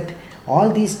thinks that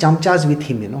all these chamchas with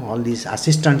him, all these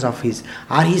assistants of his,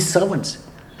 are his servants.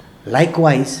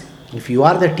 Likewise, if you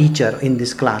are the teacher in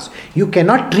this class, you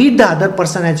cannot treat the other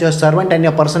person as your servant and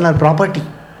your personal property.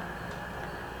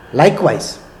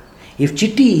 Likewise, if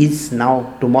Chitti is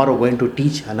now tomorrow going to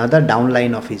teach another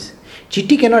downline of his,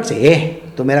 Chitti cannot say, hey,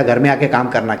 tu mera ghar mein aake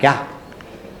kaam karna kya?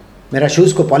 Mera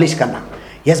shoes ko polish karna.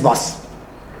 Yes, boss.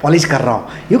 Polish kar raha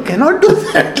hu. You cannot do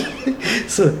that.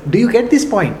 So, do you get this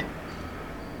point?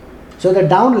 So, the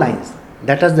downlines,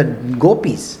 that is the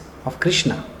gopis of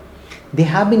Krishna, they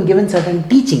have been given certain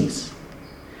teachings,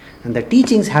 and the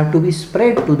teachings have to be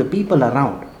spread to the people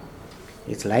around.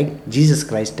 It's like Jesus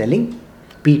Christ telling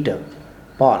Peter,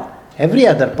 Paul, every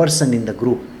other person in the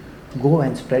group, go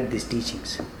and spread these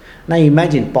teachings. Now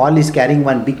imagine Paul is carrying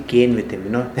one big cane with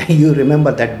him, you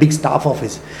remember that big staff of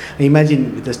his.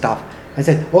 Imagine with the staff. I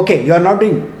said, okay, you are not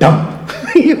doing dumb.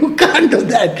 You can't do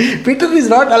that. Peter is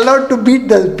not allowed to beat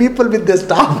the people with the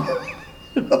staff.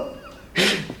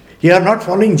 You are not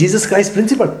following Jesus Christ's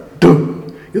principle.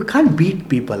 You can't beat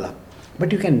people up.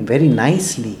 But you can very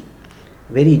nicely,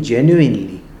 very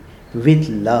genuinely, with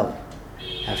love,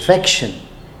 affection,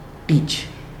 teach.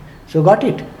 So got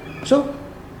it? So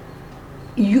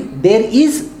there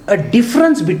is a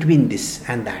difference between this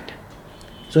and that.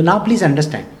 So now please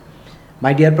understand,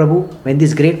 my dear Prabhu, when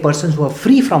these great persons who are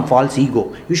free from false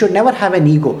ego, you should never have an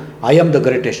ego. I am the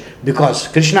greatest because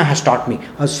Krishna has taught me.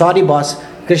 Oh, sorry boss,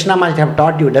 Krishna might have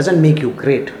taught you, doesn't make you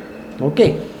great.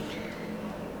 Okay?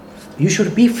 You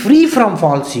should be free from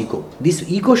false ego. This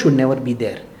ego should never be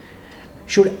there.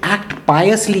 Should act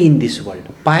piously in this world.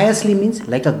 Piously means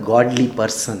like a godly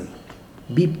person.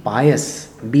 Be pious,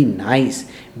 be nice,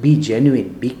 be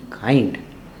genuine, be kind.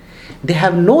 They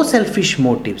have no selfish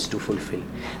motives to fulfill.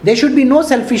 There should be no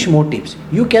selfish motives.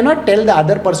 You cannot tell the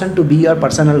other person to be your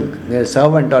personal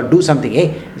servant or do something.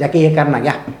 Hey, जाके ये करना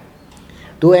क्या?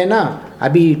 तो है ना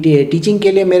अभी teaching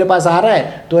के लिए मेरे पास आ रहा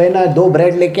है तो है ना 2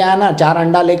 ब्रेड लेके आना, 4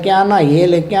 अंडा लेके आना, ये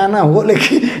लेके आना, वो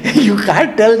लेके. You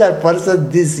can't tell that person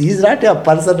this. He is not your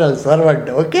personal servant.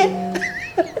 Okay?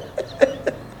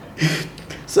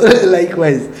 So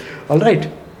likewise, all right.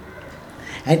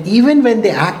 And even when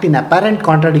they act in apparent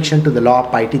contradiction to the law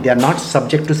of piety, they are not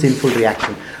subject to sinful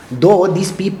reaction. Though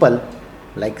these people,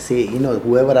 like say,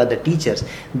 whoever are the teachers,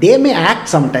 they may act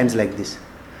sometimes like this.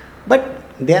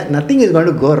 But nothing is going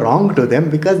to go wrong to them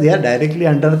because they are directly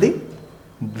under the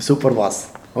super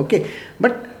boss. Okay?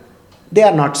 But they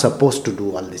are not supposed to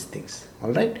do all these things.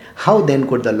 Alright? How then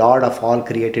could the Lord of all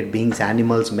created beings,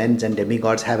 animals, men and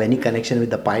demigods have any connection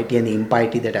with the piety and the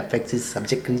impiety that affects his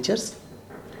subject creatures?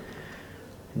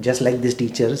 Just like these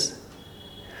teachers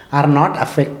are not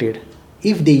affected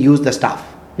if they use the staff.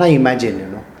 Now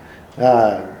imagine,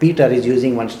 Peter is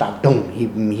using one staff. Boom,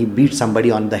 he beats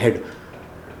somebody on the head.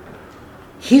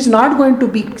 He is not going to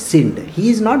be sinned.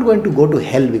 He is not going to go to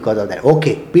hell because of that.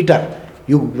 Okay, Peter,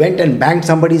 you went and banged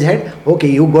somebody's head. Okay,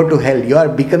 you go to hell. You are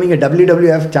becoming a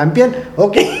WWF champion.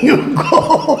 Okay, you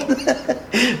go.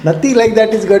 Nothing like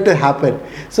that is going to happen.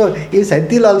 So if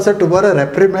Senthil also tomorrow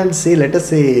reprimands, say, let us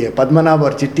say Padmanabh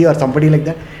or Chitti or somebody like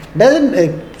that,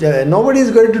 nobody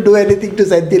is going to do anything to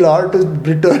Senthil or to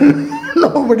Brito.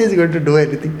 Nobody is going to do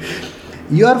anything.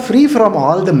 You are free from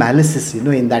all the malices,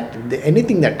 in that,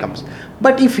 anything that comes.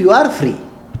 But if you are free,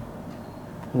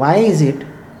 why is it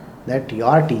that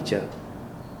your teacher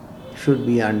should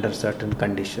be under certain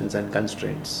conditions and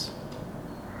constraints?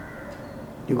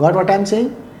 You got what I am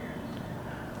saying?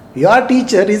 Your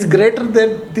teacher is greater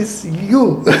than this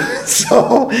you.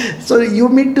 So you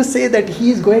mean to say that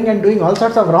he is going and doing all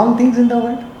sorts of wrong things in the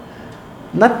world?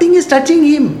 Nothing is touching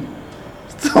him.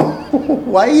 So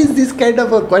why is this kind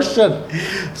of a question?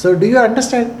 So do you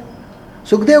understand?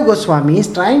 Sukdev Goswami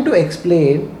is trying to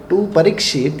explain to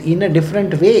Parikshit in a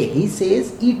different way. He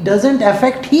says it doesn't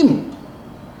affect him.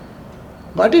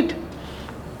 Got it?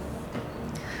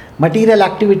 Material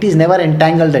activities never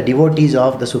entangle the devotees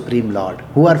of the Supreme Lord,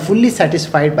 who are fully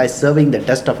satisfied by serving the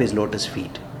dust of his lotus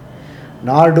feet.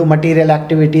 Nor do material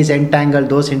activities entangle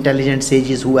those intelligent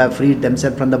sages who have freed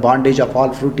themselves from the bondage of all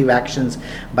fruitive actions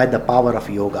by the power of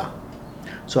yoga.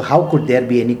 So how could there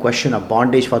be any question of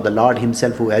bondage for the Lord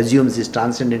himself, who assumes his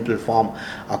transcendental form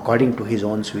according to his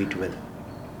own sweet will?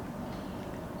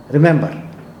 Remember,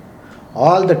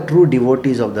 all the true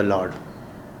devotees of the Lord,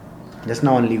 just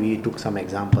now only we took some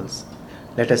examples.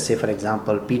 Let us say, for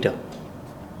example, Peter.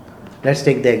 Let's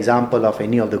take the example of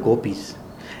any of the gopis.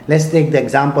 Let's take the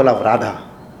example of Radha.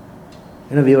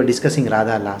 We were discussing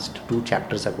Radha last 2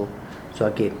 chapters ago. So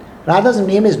again, Radha's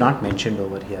name is not mentioned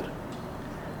over here.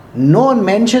 No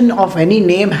mention of any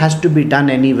name has to be done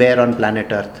anywhere on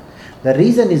planet Earth. The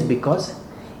reason is because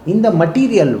in the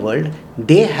material world,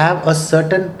 they have a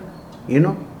certain,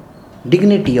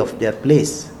 dignity of their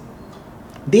place.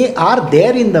 They are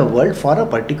there in the world for a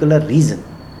particular reason.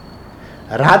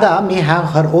 Radha may have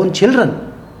her own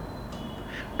children.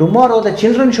 Tomorrow the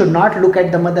children should not look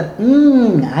at the mother.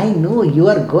 I know you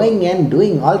are going and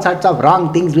doing all sorts of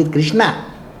wrong things with Krishna.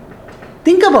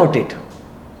 Think about it.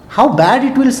 How bad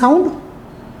it will sound.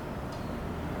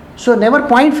 So never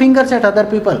point fingers at other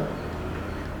people.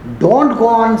 Don't go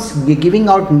on giving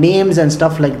out names and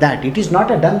stuff like that. It is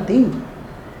not a done thing.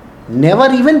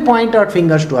 Never even point out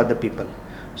fingers to other people.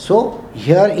 So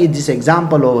here is this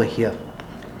example over here.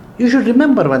 You should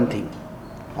remember one thing.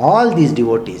 All these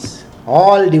devotees,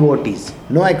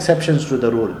 no exceptions to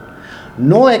the rule,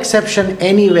 no exception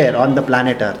anywhere on the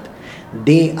planet Earth,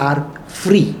 they are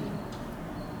free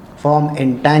from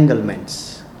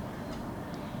entanglements.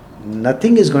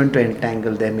 Nothing is going to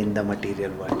entangle them in the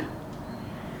material world.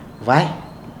 Why?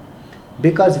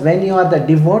 Because when you are the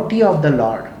devotee of the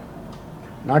Lord,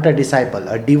 not a disciple,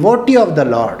 a devotee of the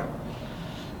Lord,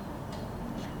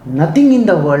 nothing in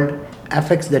the world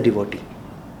affects the devotee.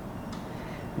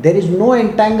 There is no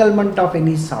entanglement of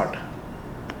any sort.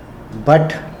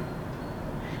 But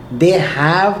They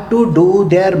have to do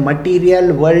their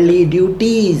material worldly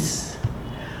duties.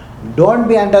 Don't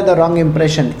be under the wrong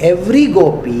impression. Every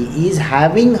gopi is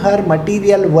having her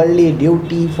material worldly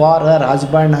duty for her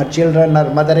husband, her children,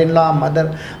 her mother-in-law,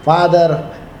 mother,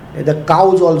 father. The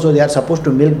cows also, they are supposed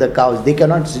to milk the cows. They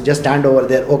cannot just stand over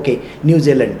there. Okay, New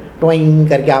Zealand, towing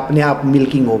करके अपने आप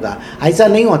milking होगा. ऐसा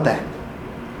नहीं होता है.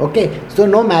 Okay, so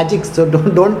no magic. So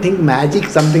don't think magic,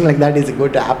 something like that is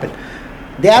going to happen.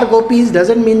 They are gopis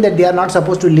doesn't mean that they are not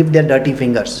supposed to lift their dirty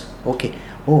fingers. Okay,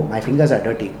 oh, my fingers are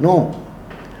dirty. No.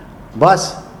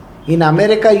 Boss, in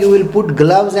America you will put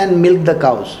gloves and milk the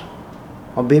cows.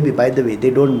 Oh baby, by the way, they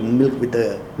don't milk with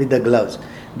the gloves.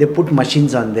 They put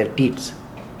machines on their teats.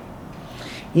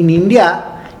 In India,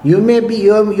 you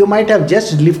might have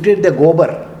just lifted the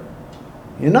gobar,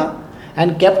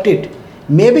 and kept it.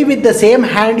 Maybe with the same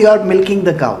hand you are milking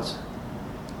the cows.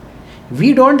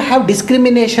 We don't have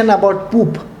discrimination about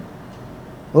poop.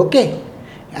 Okay?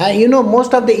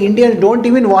 Most of the Indians don't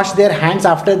even wash their hands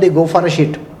after they go for a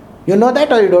shit. You know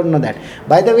that or you don't know that?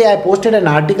 By the way, I posted an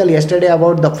article yesterday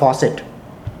about the faucet,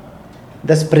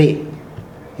 the spray.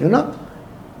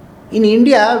 In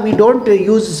India, we don't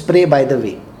use spray, by the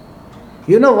way.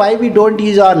 You know why we don't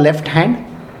use our left hand?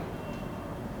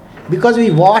 Because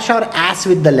we wash our ass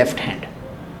with the left hand.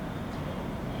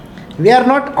 We are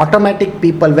not automatic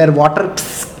people where water,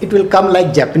 it will come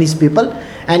like Japanese people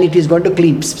and it is going to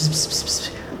clean.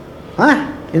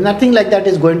 Nothing like that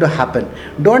is going to happen.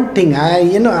 Don't think,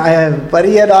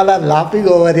 Pari and all are laughing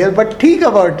over here, but think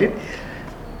about it.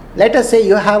 Let us say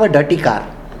you have a dirty car.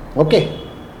 Okay.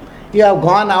 You have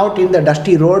gone out in the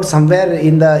dusty road somewhere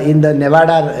in the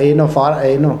Nevada,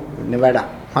 Nevada.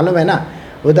 मालूम है ना?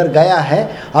 उधर गया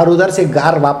है और उधर से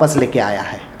car वापस लेके आया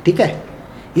है. ठीक है?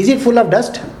 Is it full of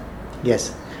dust?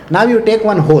 Yes. Now you take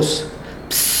one hose.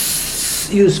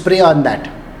 You spray on that.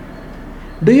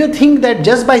 Do you think that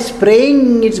just by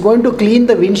spraying it's going to clean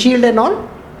the windshield and all?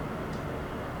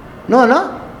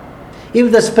 No.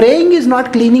 If the spraying is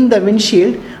not cleaning the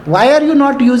windshield, why are you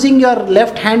not using your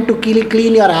left hand to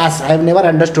clean your ass? I have never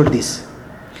understood this.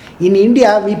 In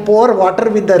India, we pour water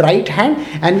with the right hand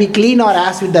and we clean our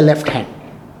ass with the left hand.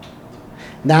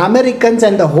 The Americans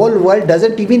and the whole world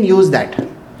doesn't even use that.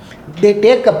 They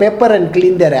take a paper and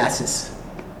clean their asses.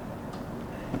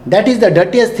 That is the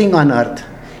dirtiest thing on earth.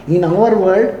 In our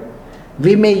world,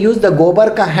 we may use the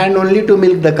gobar ka hand only to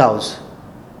milk the cows.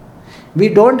 We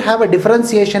don't have a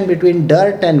differentiation between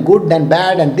dirt and good and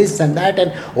bad and this and that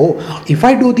and if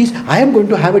I do this, I am going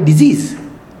to have a disease.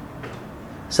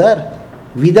 Sir,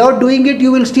 without doing it,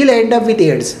 you will still end up with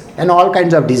AIDS and all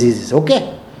kinds of diseases.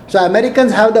 Okay? So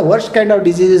Americans have the worst kind of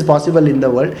diseases possible in the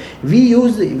world. We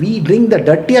drink the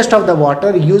dirtiest of the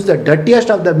water, use the dirtiest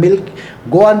of the milk,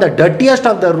 go on the dirtiest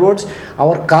of the roads.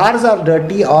 Our cars are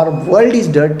dirty, our world is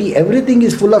dirty, everything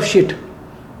is full of shit.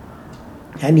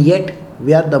 And yet,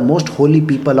 we are the most holy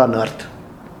people on earth.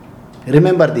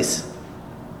 Remember this.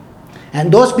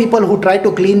 And those people who try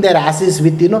to clean their asses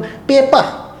with,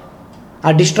 paper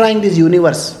are destroying this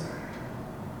universe.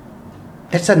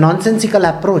 That's a nonsensical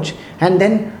approach. And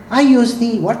then I use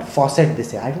the, what faucet they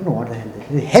say? I don't know what the hell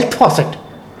it is. Health faucet.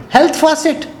 Health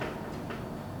faucet.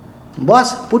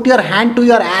 Boss, put your hand to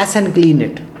your ass and clean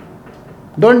it.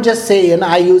 Don't just say,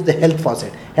 I use the health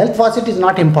faucet. Health faucet is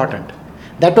not important.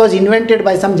 That was invented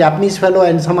by some Japanese fellow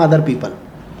and some other people.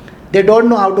 They don't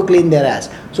know how to clean their ass.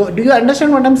 So, do you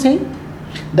understand what I'm saying?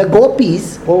 The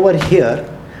gopis over here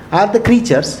are the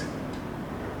creatures.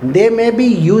 They may be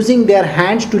using their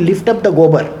hands to lift up the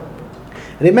gobar.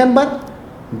 Remember,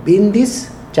 in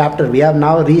this chapter, we have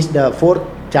now reached the 4th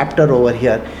chapter over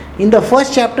here. In the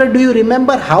first chapter, do you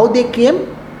remember how they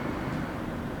came?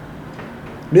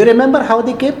 Do you remember how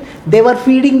they came? They were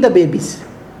feeding the babies.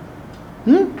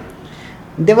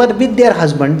 They were with their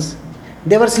husbands.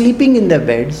 They were sleeping in the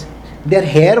beds. Their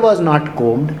hair was not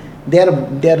combed. Their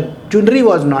chundri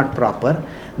was not proper.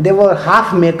 They were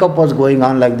half makeup was going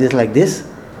on like this,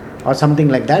 or something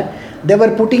like that. They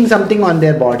were putting something on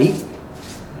their body.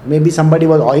 Maybe somebody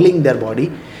was oiling their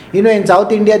body. In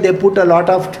South India, they put a lot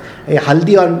of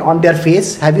haldi on their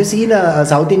face. Have you seen a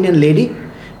South Indian lady?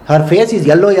 Her face is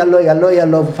yellow.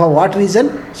 For what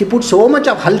reason? She put so much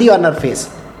of haldi on her face.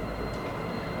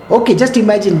 Okay, just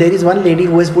imagine there is one lady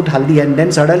who has put haldi and then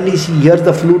suddenly she hears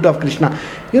the flute of Krishna.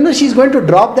 She's going to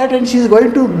drop that and she's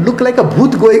going to look like a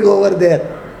bhoot going over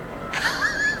there.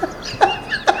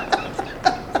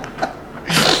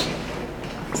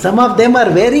 Some of them are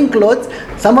wearing clothes.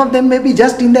 Some of them may be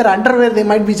just in their underwear. They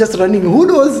might be just running. Who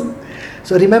knows?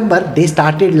 So remember, they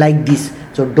started like this.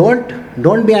 So don't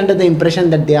Don't be under the impression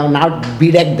that they have not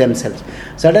bedecked themselves.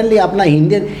 Suddenly अपना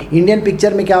Indian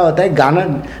picture में क्या होता है, गाना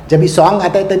जब भी song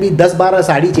आता है तभी 10-12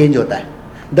 साड़ी चेंज होता है,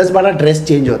 10-12 ड्रेस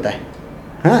चेंज होता है.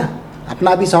 हाँ,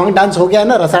 अपना अभी सॉन्ग डांस हो गया है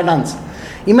ना, रसा डांस.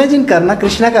 इमेजिन करना,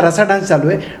 कृष्णा का रसा डांस चालू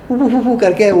है, फू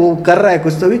करके वो कर रहा है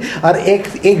कुछ तो भी, और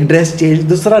एक ड्रेस चेंज,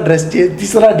 दूसरा ड्रेस चेंज,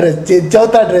 तीसरा ड्रेस चेंज,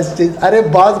 चौथा ड्रेस चेंज. अरे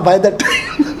बॉस, बाय द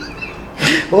टाइम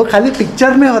वो खाली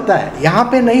पिक्चर में होता है, यहाँ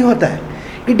पे नहीं होता है.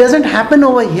 It doesn't happen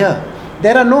over here.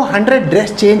 There are no 100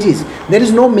 dress changes. There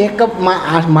is no makeup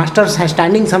master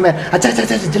standing somewhere, अच्छा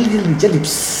जल्दी जल्दी जल्दी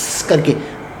करके,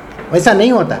 वैसा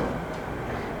नहीं होता.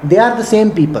 They are the same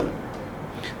people.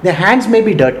 Their hands may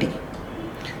be dirty,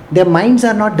 their minds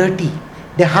are not dirty,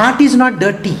 their heart is not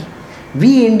dirty. We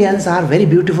Indians are very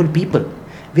beautiful people.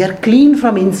 We are clean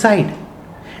from inside.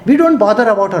 We don't bother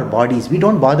about our bodies, we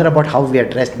don't bother about how we are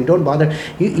dressed, we don't bother.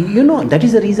 You know, that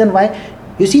is the reason why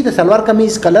you see the salwar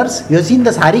kameez colors, you have seen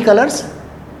the sari colors,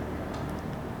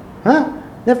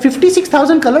 there are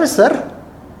 56,000 colors, sir.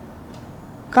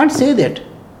 Can't say that.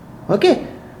 Okay,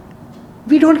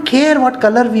 we don't care what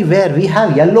color we wear. We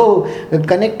have yellow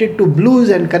connected to blues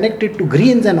and connected to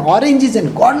greens and oranges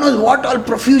and God knows what all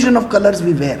profusion of colors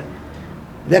we wear.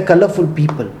 We are colorful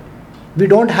people. We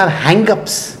don't have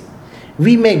hang-ups.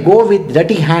 We may go with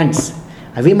dirty hands.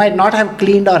 We might not have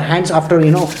cleaned our hands after,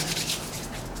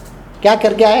 क्या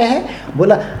करके आए हैं,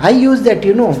 बोला I use that,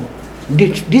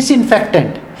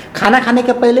 disinfectant. खाना खाने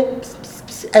के पहले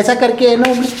ऐसा करके,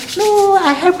 no,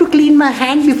 I have to clean my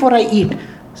hand before I eat.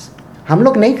 हम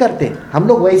लोग नहीं करते, हम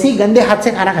लोग वैसे ही गंदे हाथ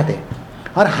से खाना खाते,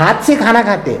 और हाथ से खाना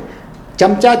खाते,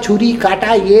 चमचा छुरी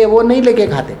काटा ये वो नहीं लेके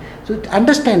खाते. So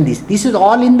understand this is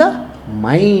all in the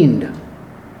mind,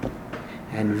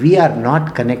 and we are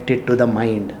not connected to the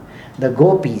mind. The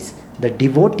gopis, the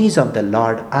devotees of the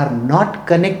Lord are not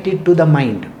connected to the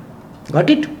mind. Got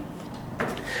it?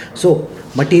 So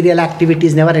material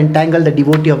activities never entangle the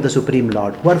devotee of the Supreme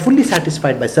Lord, who are fully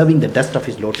satisfied by serving the dust of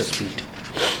his lotus feet.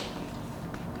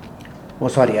 Oh,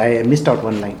 sorry, I missed out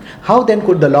one line. How then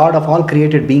could the Lord of all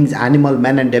created beings, animal,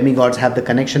 men and demigods, have the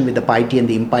connection with the piety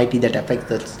and the impiety that affects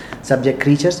the subject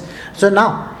creatures? So now,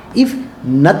 if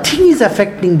nothing is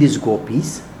affecting these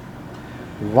gopis,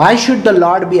 why should the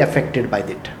Lord be affected by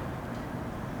it?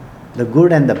 The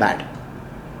good and the bad.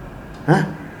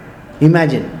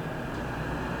 Imagine.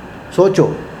 सोचो,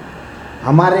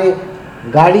 हमारे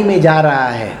गाड़ी में जा रहा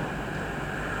है,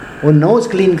 वो knows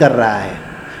clean कर रहा है,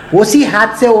 उसी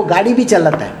हाथ से वो गाड़ी भी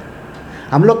चलाता है.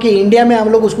 हम लोग के इंडिया में हम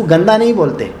लोग उसको गंदा नहीं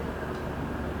बोलते,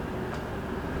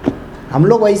 हम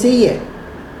लोग वैसे ही है.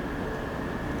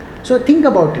 So think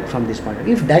about it from this point.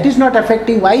 If that is not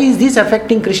affecting, why is this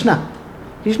affecting Krishna?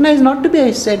 Krishna is not to be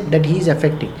said that he is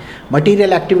affecting.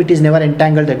 Material activities never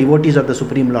entangle the devotees of the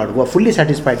Supreme Lord, who are fully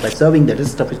satisfied by serving the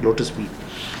rest of his lotus feet.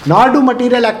 Nor do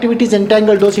material activities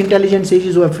entangle those intelligent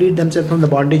sages who have freed themselves from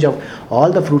the bondage of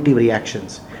all the fruitive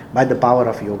reactions by the power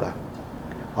of yoga.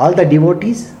 All the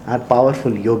devotees are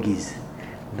powerful yogis.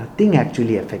 Nothing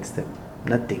actually affects them.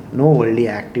 Nothing. No worldly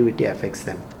activity affects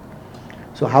them.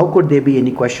 So how could there be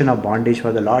any question of bondage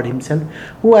for the Lord himself,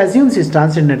 who assumes his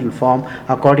transcendental form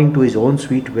according to his own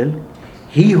sweet will?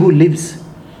 He who lives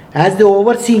as the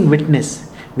overseeing witness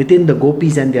within the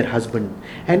gopis and their husband,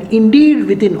 and indeed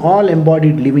within all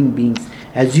embodied living beings,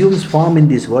 assumes form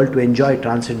in this world to enjoy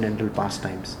transcendental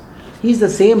pastimes. He is the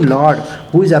same Lord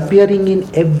who is appearing in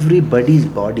everybody's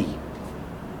body.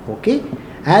 Okay?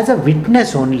 As a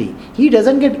witness only. He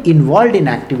doesn't get involved in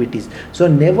activities. So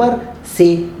never say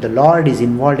the Lord is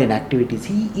involved in activities.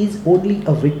 He is only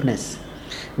a witness.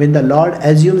 When the Lord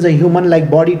assumes a human-like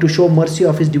body to show mercy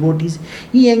of his devotees,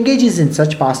 he engages in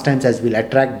such pastimes as will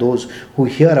attract those who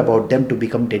hear about them to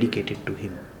become dedicated to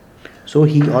him. So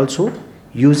he also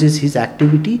uses his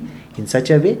activity in such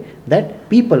a way that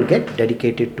people get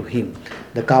dedicated to him.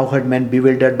 The cowherd men,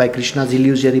 bewildered by Krishna's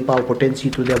illusory power potency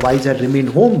through their wives, had remained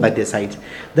home by their sides.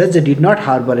 Thus they did not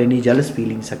harbor any jealous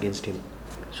feelings against him.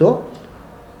 So,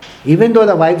 even though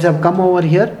the wives have come over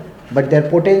here, but their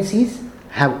potencies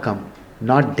have come,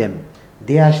 not them.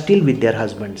 They are still with their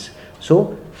husbands.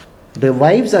 So, the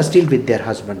wives are still with their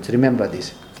husbands. Remember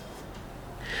this.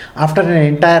 After an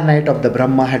entire night of the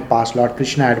Brahma had passed, Lord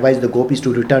Krishna advised the gopis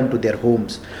to return to their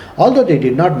homes. Although they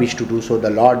did not wish to do so, the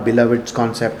Lord beloved's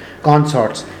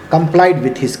consorts complied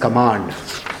with his command.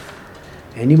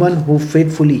 Anyone who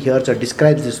faithfully hears or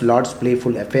describes this Lord's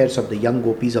playful affairs of the young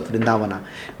gopis of Vrindavana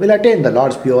will attain the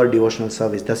Lord's pure devotional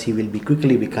service. Thus he will be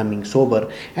quickly becoming sober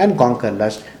and conquer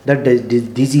lust, the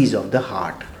disease of the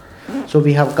heart. So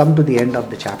we have come to the end of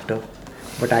the chapter,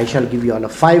 but I shall give you all a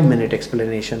 5-minute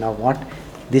explanation of what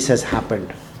this has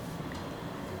happened.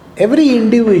 Every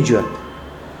individual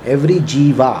every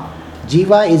jiva.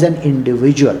 Jiva is an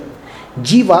individual.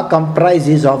 Jiva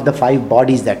comprises of the 5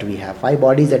 bodies that we have. 5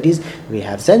 bodies, that is, we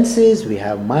have senses, we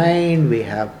have mind, we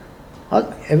have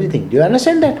everything. Do you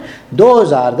understand that?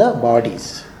 Those are the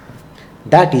bodies.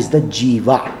 That is the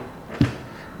jiva.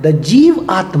 The Jiv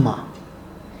Atma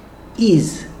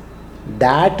is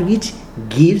that which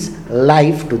gives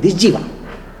life to this jiva.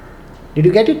 Did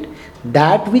you get it?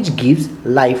 That which gives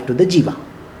life to the jiva.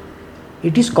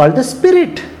 It is called the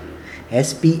spirit.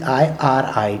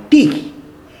 Spirit.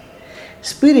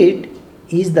 Spirit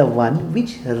is the one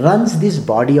which runs this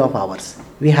body of ours.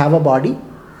 We have a body.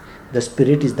 The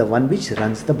spirit is the one which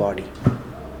runs the body.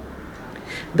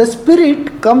 The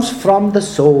spirit comes from the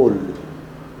soul,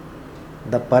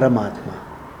 the Paramatma.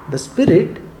 The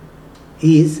spirit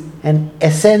is an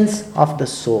essence of the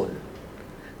soul.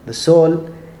 The soul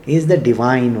is the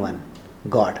divine one,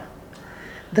 God.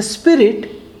 The spirit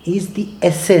is the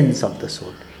essence of the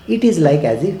soul. It is like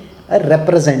as if a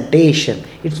representation.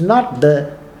 It's not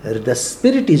the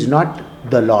spirit is not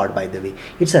the Lord, by the way.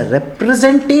 It's a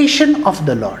representation of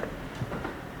the Lord.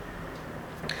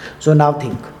 So now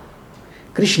think.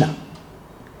 Krishna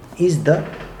is the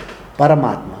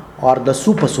Paramatma or the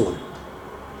super soul.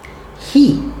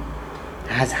 He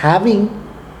has having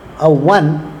a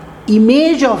one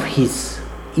image of his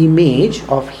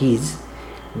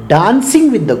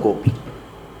dancing with the gopi.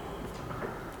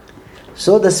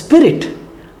 So the spirit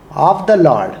of the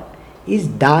Lord is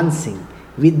dancing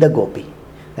with the gopi.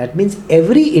 That means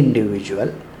every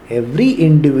individual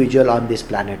on this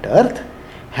planet Earth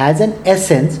has an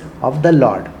essence of the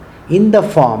Lord in the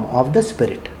form of the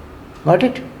spirit. Got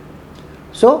it?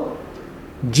 So,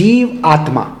 Jiv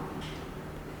Atma.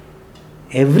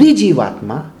 Every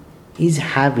Jivatma is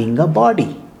having a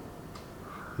body,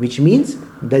 which means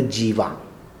the Jiva,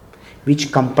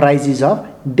 which comprises of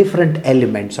different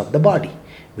elements of the body,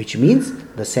 which means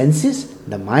the senses,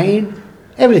 the mind,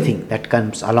 everything that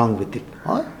comes along with it.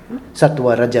 Or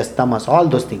Sattva, Rajas, Tamas, all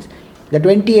those things. The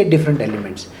 28 different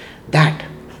elements. That.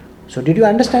 So did you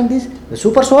understand this? The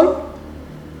super soul,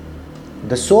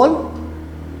 the soul,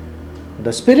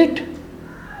 the spirit,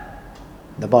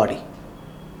 the body.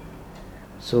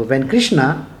 So when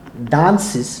Krishna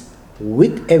dances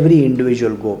with every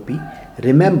individual gopi,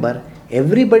 remember,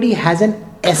 everybody has an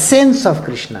essence of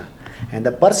Krishna. And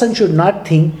the person should not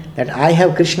think that I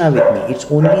have Krishna with me. It's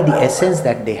only the essence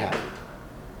that they have,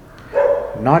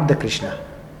 not the Krishna.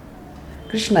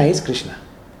 Krishna is Krishna.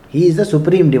 He is the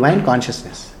supreme divine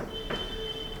consciousness.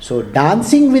 So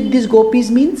dancing with these gopis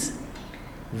means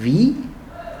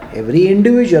every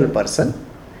individual person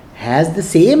has the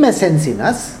same essence in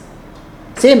us,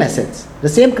 same essence, the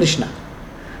same Krishna.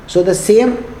 So the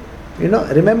same,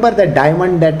 remember that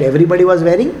diamond that everybody was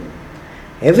wearing?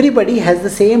 Everybody has the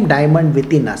same diamond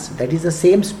within us. That is the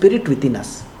same spirit within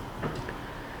us.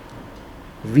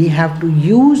 We have to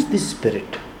use this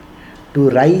spirit to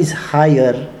rise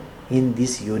higher in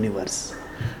this universe,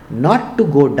 not to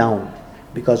go down,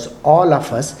 because all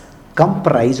of us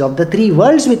comprise of the 3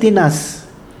 worlds within us.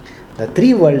 The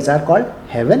 3 worlds are called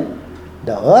heaven,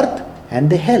 the earth, and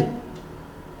the hell.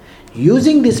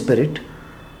 Using this spirit,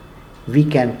 we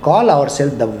can call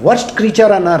ourselves the worst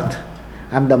creature on earth.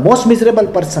 I am the most miserable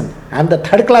person. I am the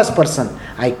 3rd class person.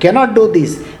 I cannot do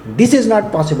this. This is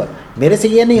not possible. मेरे से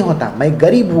ये नहीं होता. मैं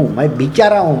गरीब हूँ, मैं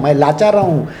बेचारा हूँ, मैं लाचार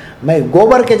हूँ, मैं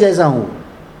गोबर के जैसा हूँ.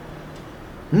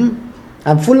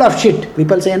 I am full of shit.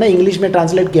 People say ना, English में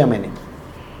translate किया मैंने.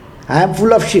 I am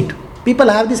full of shit. People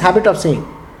have this habit of saying.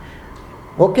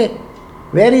 Okay,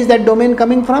 where is that domain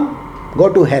coming from?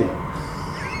 Go to hell.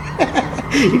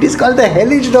 It is called the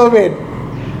hellish domain.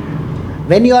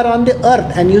 When you are on the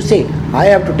earth and you say, I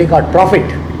have to take out profit,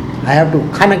 I have to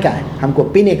खाना क्या है, हमको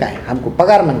पीने का है, हमको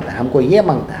पगार मांगता है, हमको ये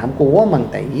मांगता है, हमको वो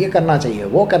मांगता है, ये करना चाहिए,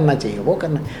 वो करना चाहिए, वो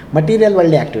करना. Material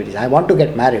worldly activities. I want to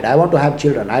get married, I want to have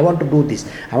children, I want to do this,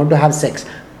 I want to have sex.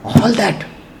 All that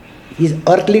is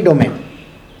earthly domain.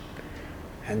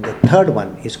 And the 3rd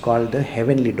one is called the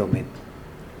heavenly domain.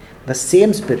 The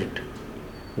same spirit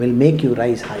will make you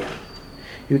rise higher.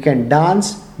 You can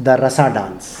dance the rasa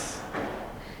dance.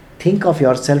 Think of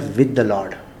yourself with the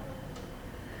Lord.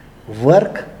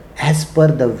 Work as per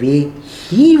the way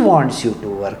He wants you to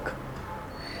work,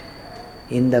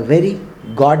 in the very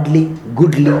godly,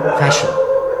 goodly fashion.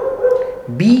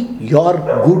 Be your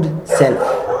good self.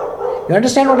 You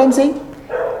understand what I am saying?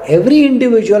 Every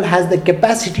individual has the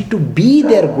capacity to be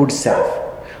their good self.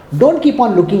 Don't keep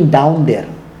on looking down there.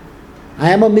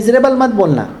 I am a miserable, mat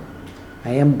bolna.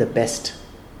 I am the best.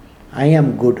 I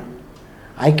am good.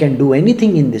 I can do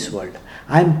anything in this world.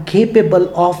 I am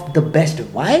capable of the best.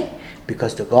 Why?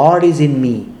 Because the God is in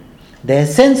me. The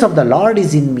essence of the Lord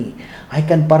is in me. I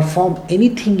can perform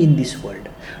anything in this world.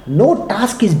 No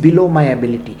task is below my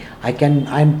ability. I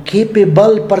am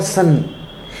capable person.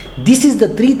 This is the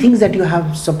three things that you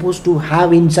have supposed to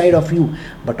have inside of you.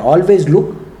 But always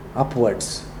look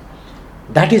upwards.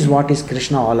 That is what is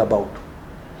Krishna all about.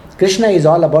 Krishna is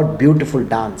all about beautiful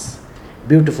dance,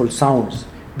 beautiful sounds,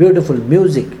 beautiful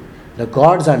music. The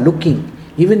gods are looking.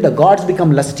 Even the gods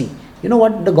become lusty. You know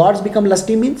what the gods become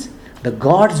lusty means? The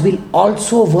gods will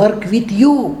also work with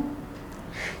you.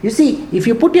 You see, if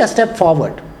you put your step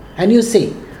forward and you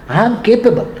say, I am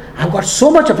capable, I have got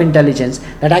so much of intelligence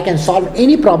that I can solve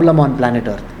any problem on planet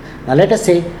Earth. Now let us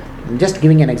say, just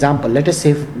giving an example, let us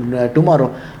say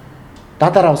tomorrow,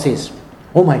 Tata Rao says,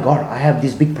 oh my God, I have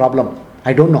this big problem.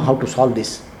 I don't know how to solve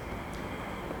this.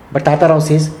 But Tata Rao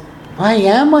says, I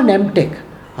am an MTech.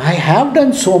 I have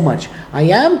done so much. I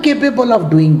am capable of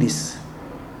doing this.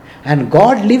 And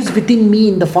God lives within me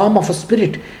in the form of a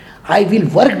spirit. I will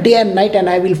work day and night and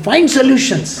I will find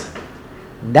solutions.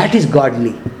 That is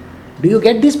godly. Do you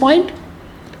get this point?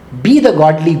 Be the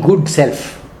godly good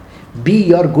self. Be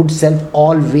your good self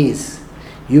always.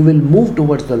 You will move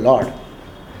towards the Lord.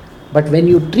 But when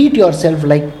you treat yourself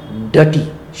like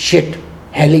dirty, shit,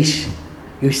 hellish,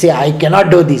 you say, I cannot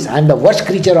do this, I am the worst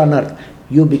creature on earth,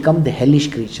 you become the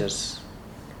hellish creatures.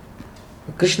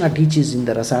 Krishna teaches in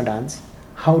the Rasa dance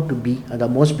how to be the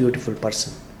most beautiful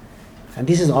person. And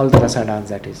this is all the Rasa dance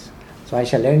that is. So I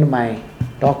shall end my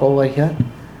talk over here,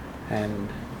 and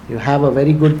you have a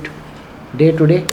very good day today.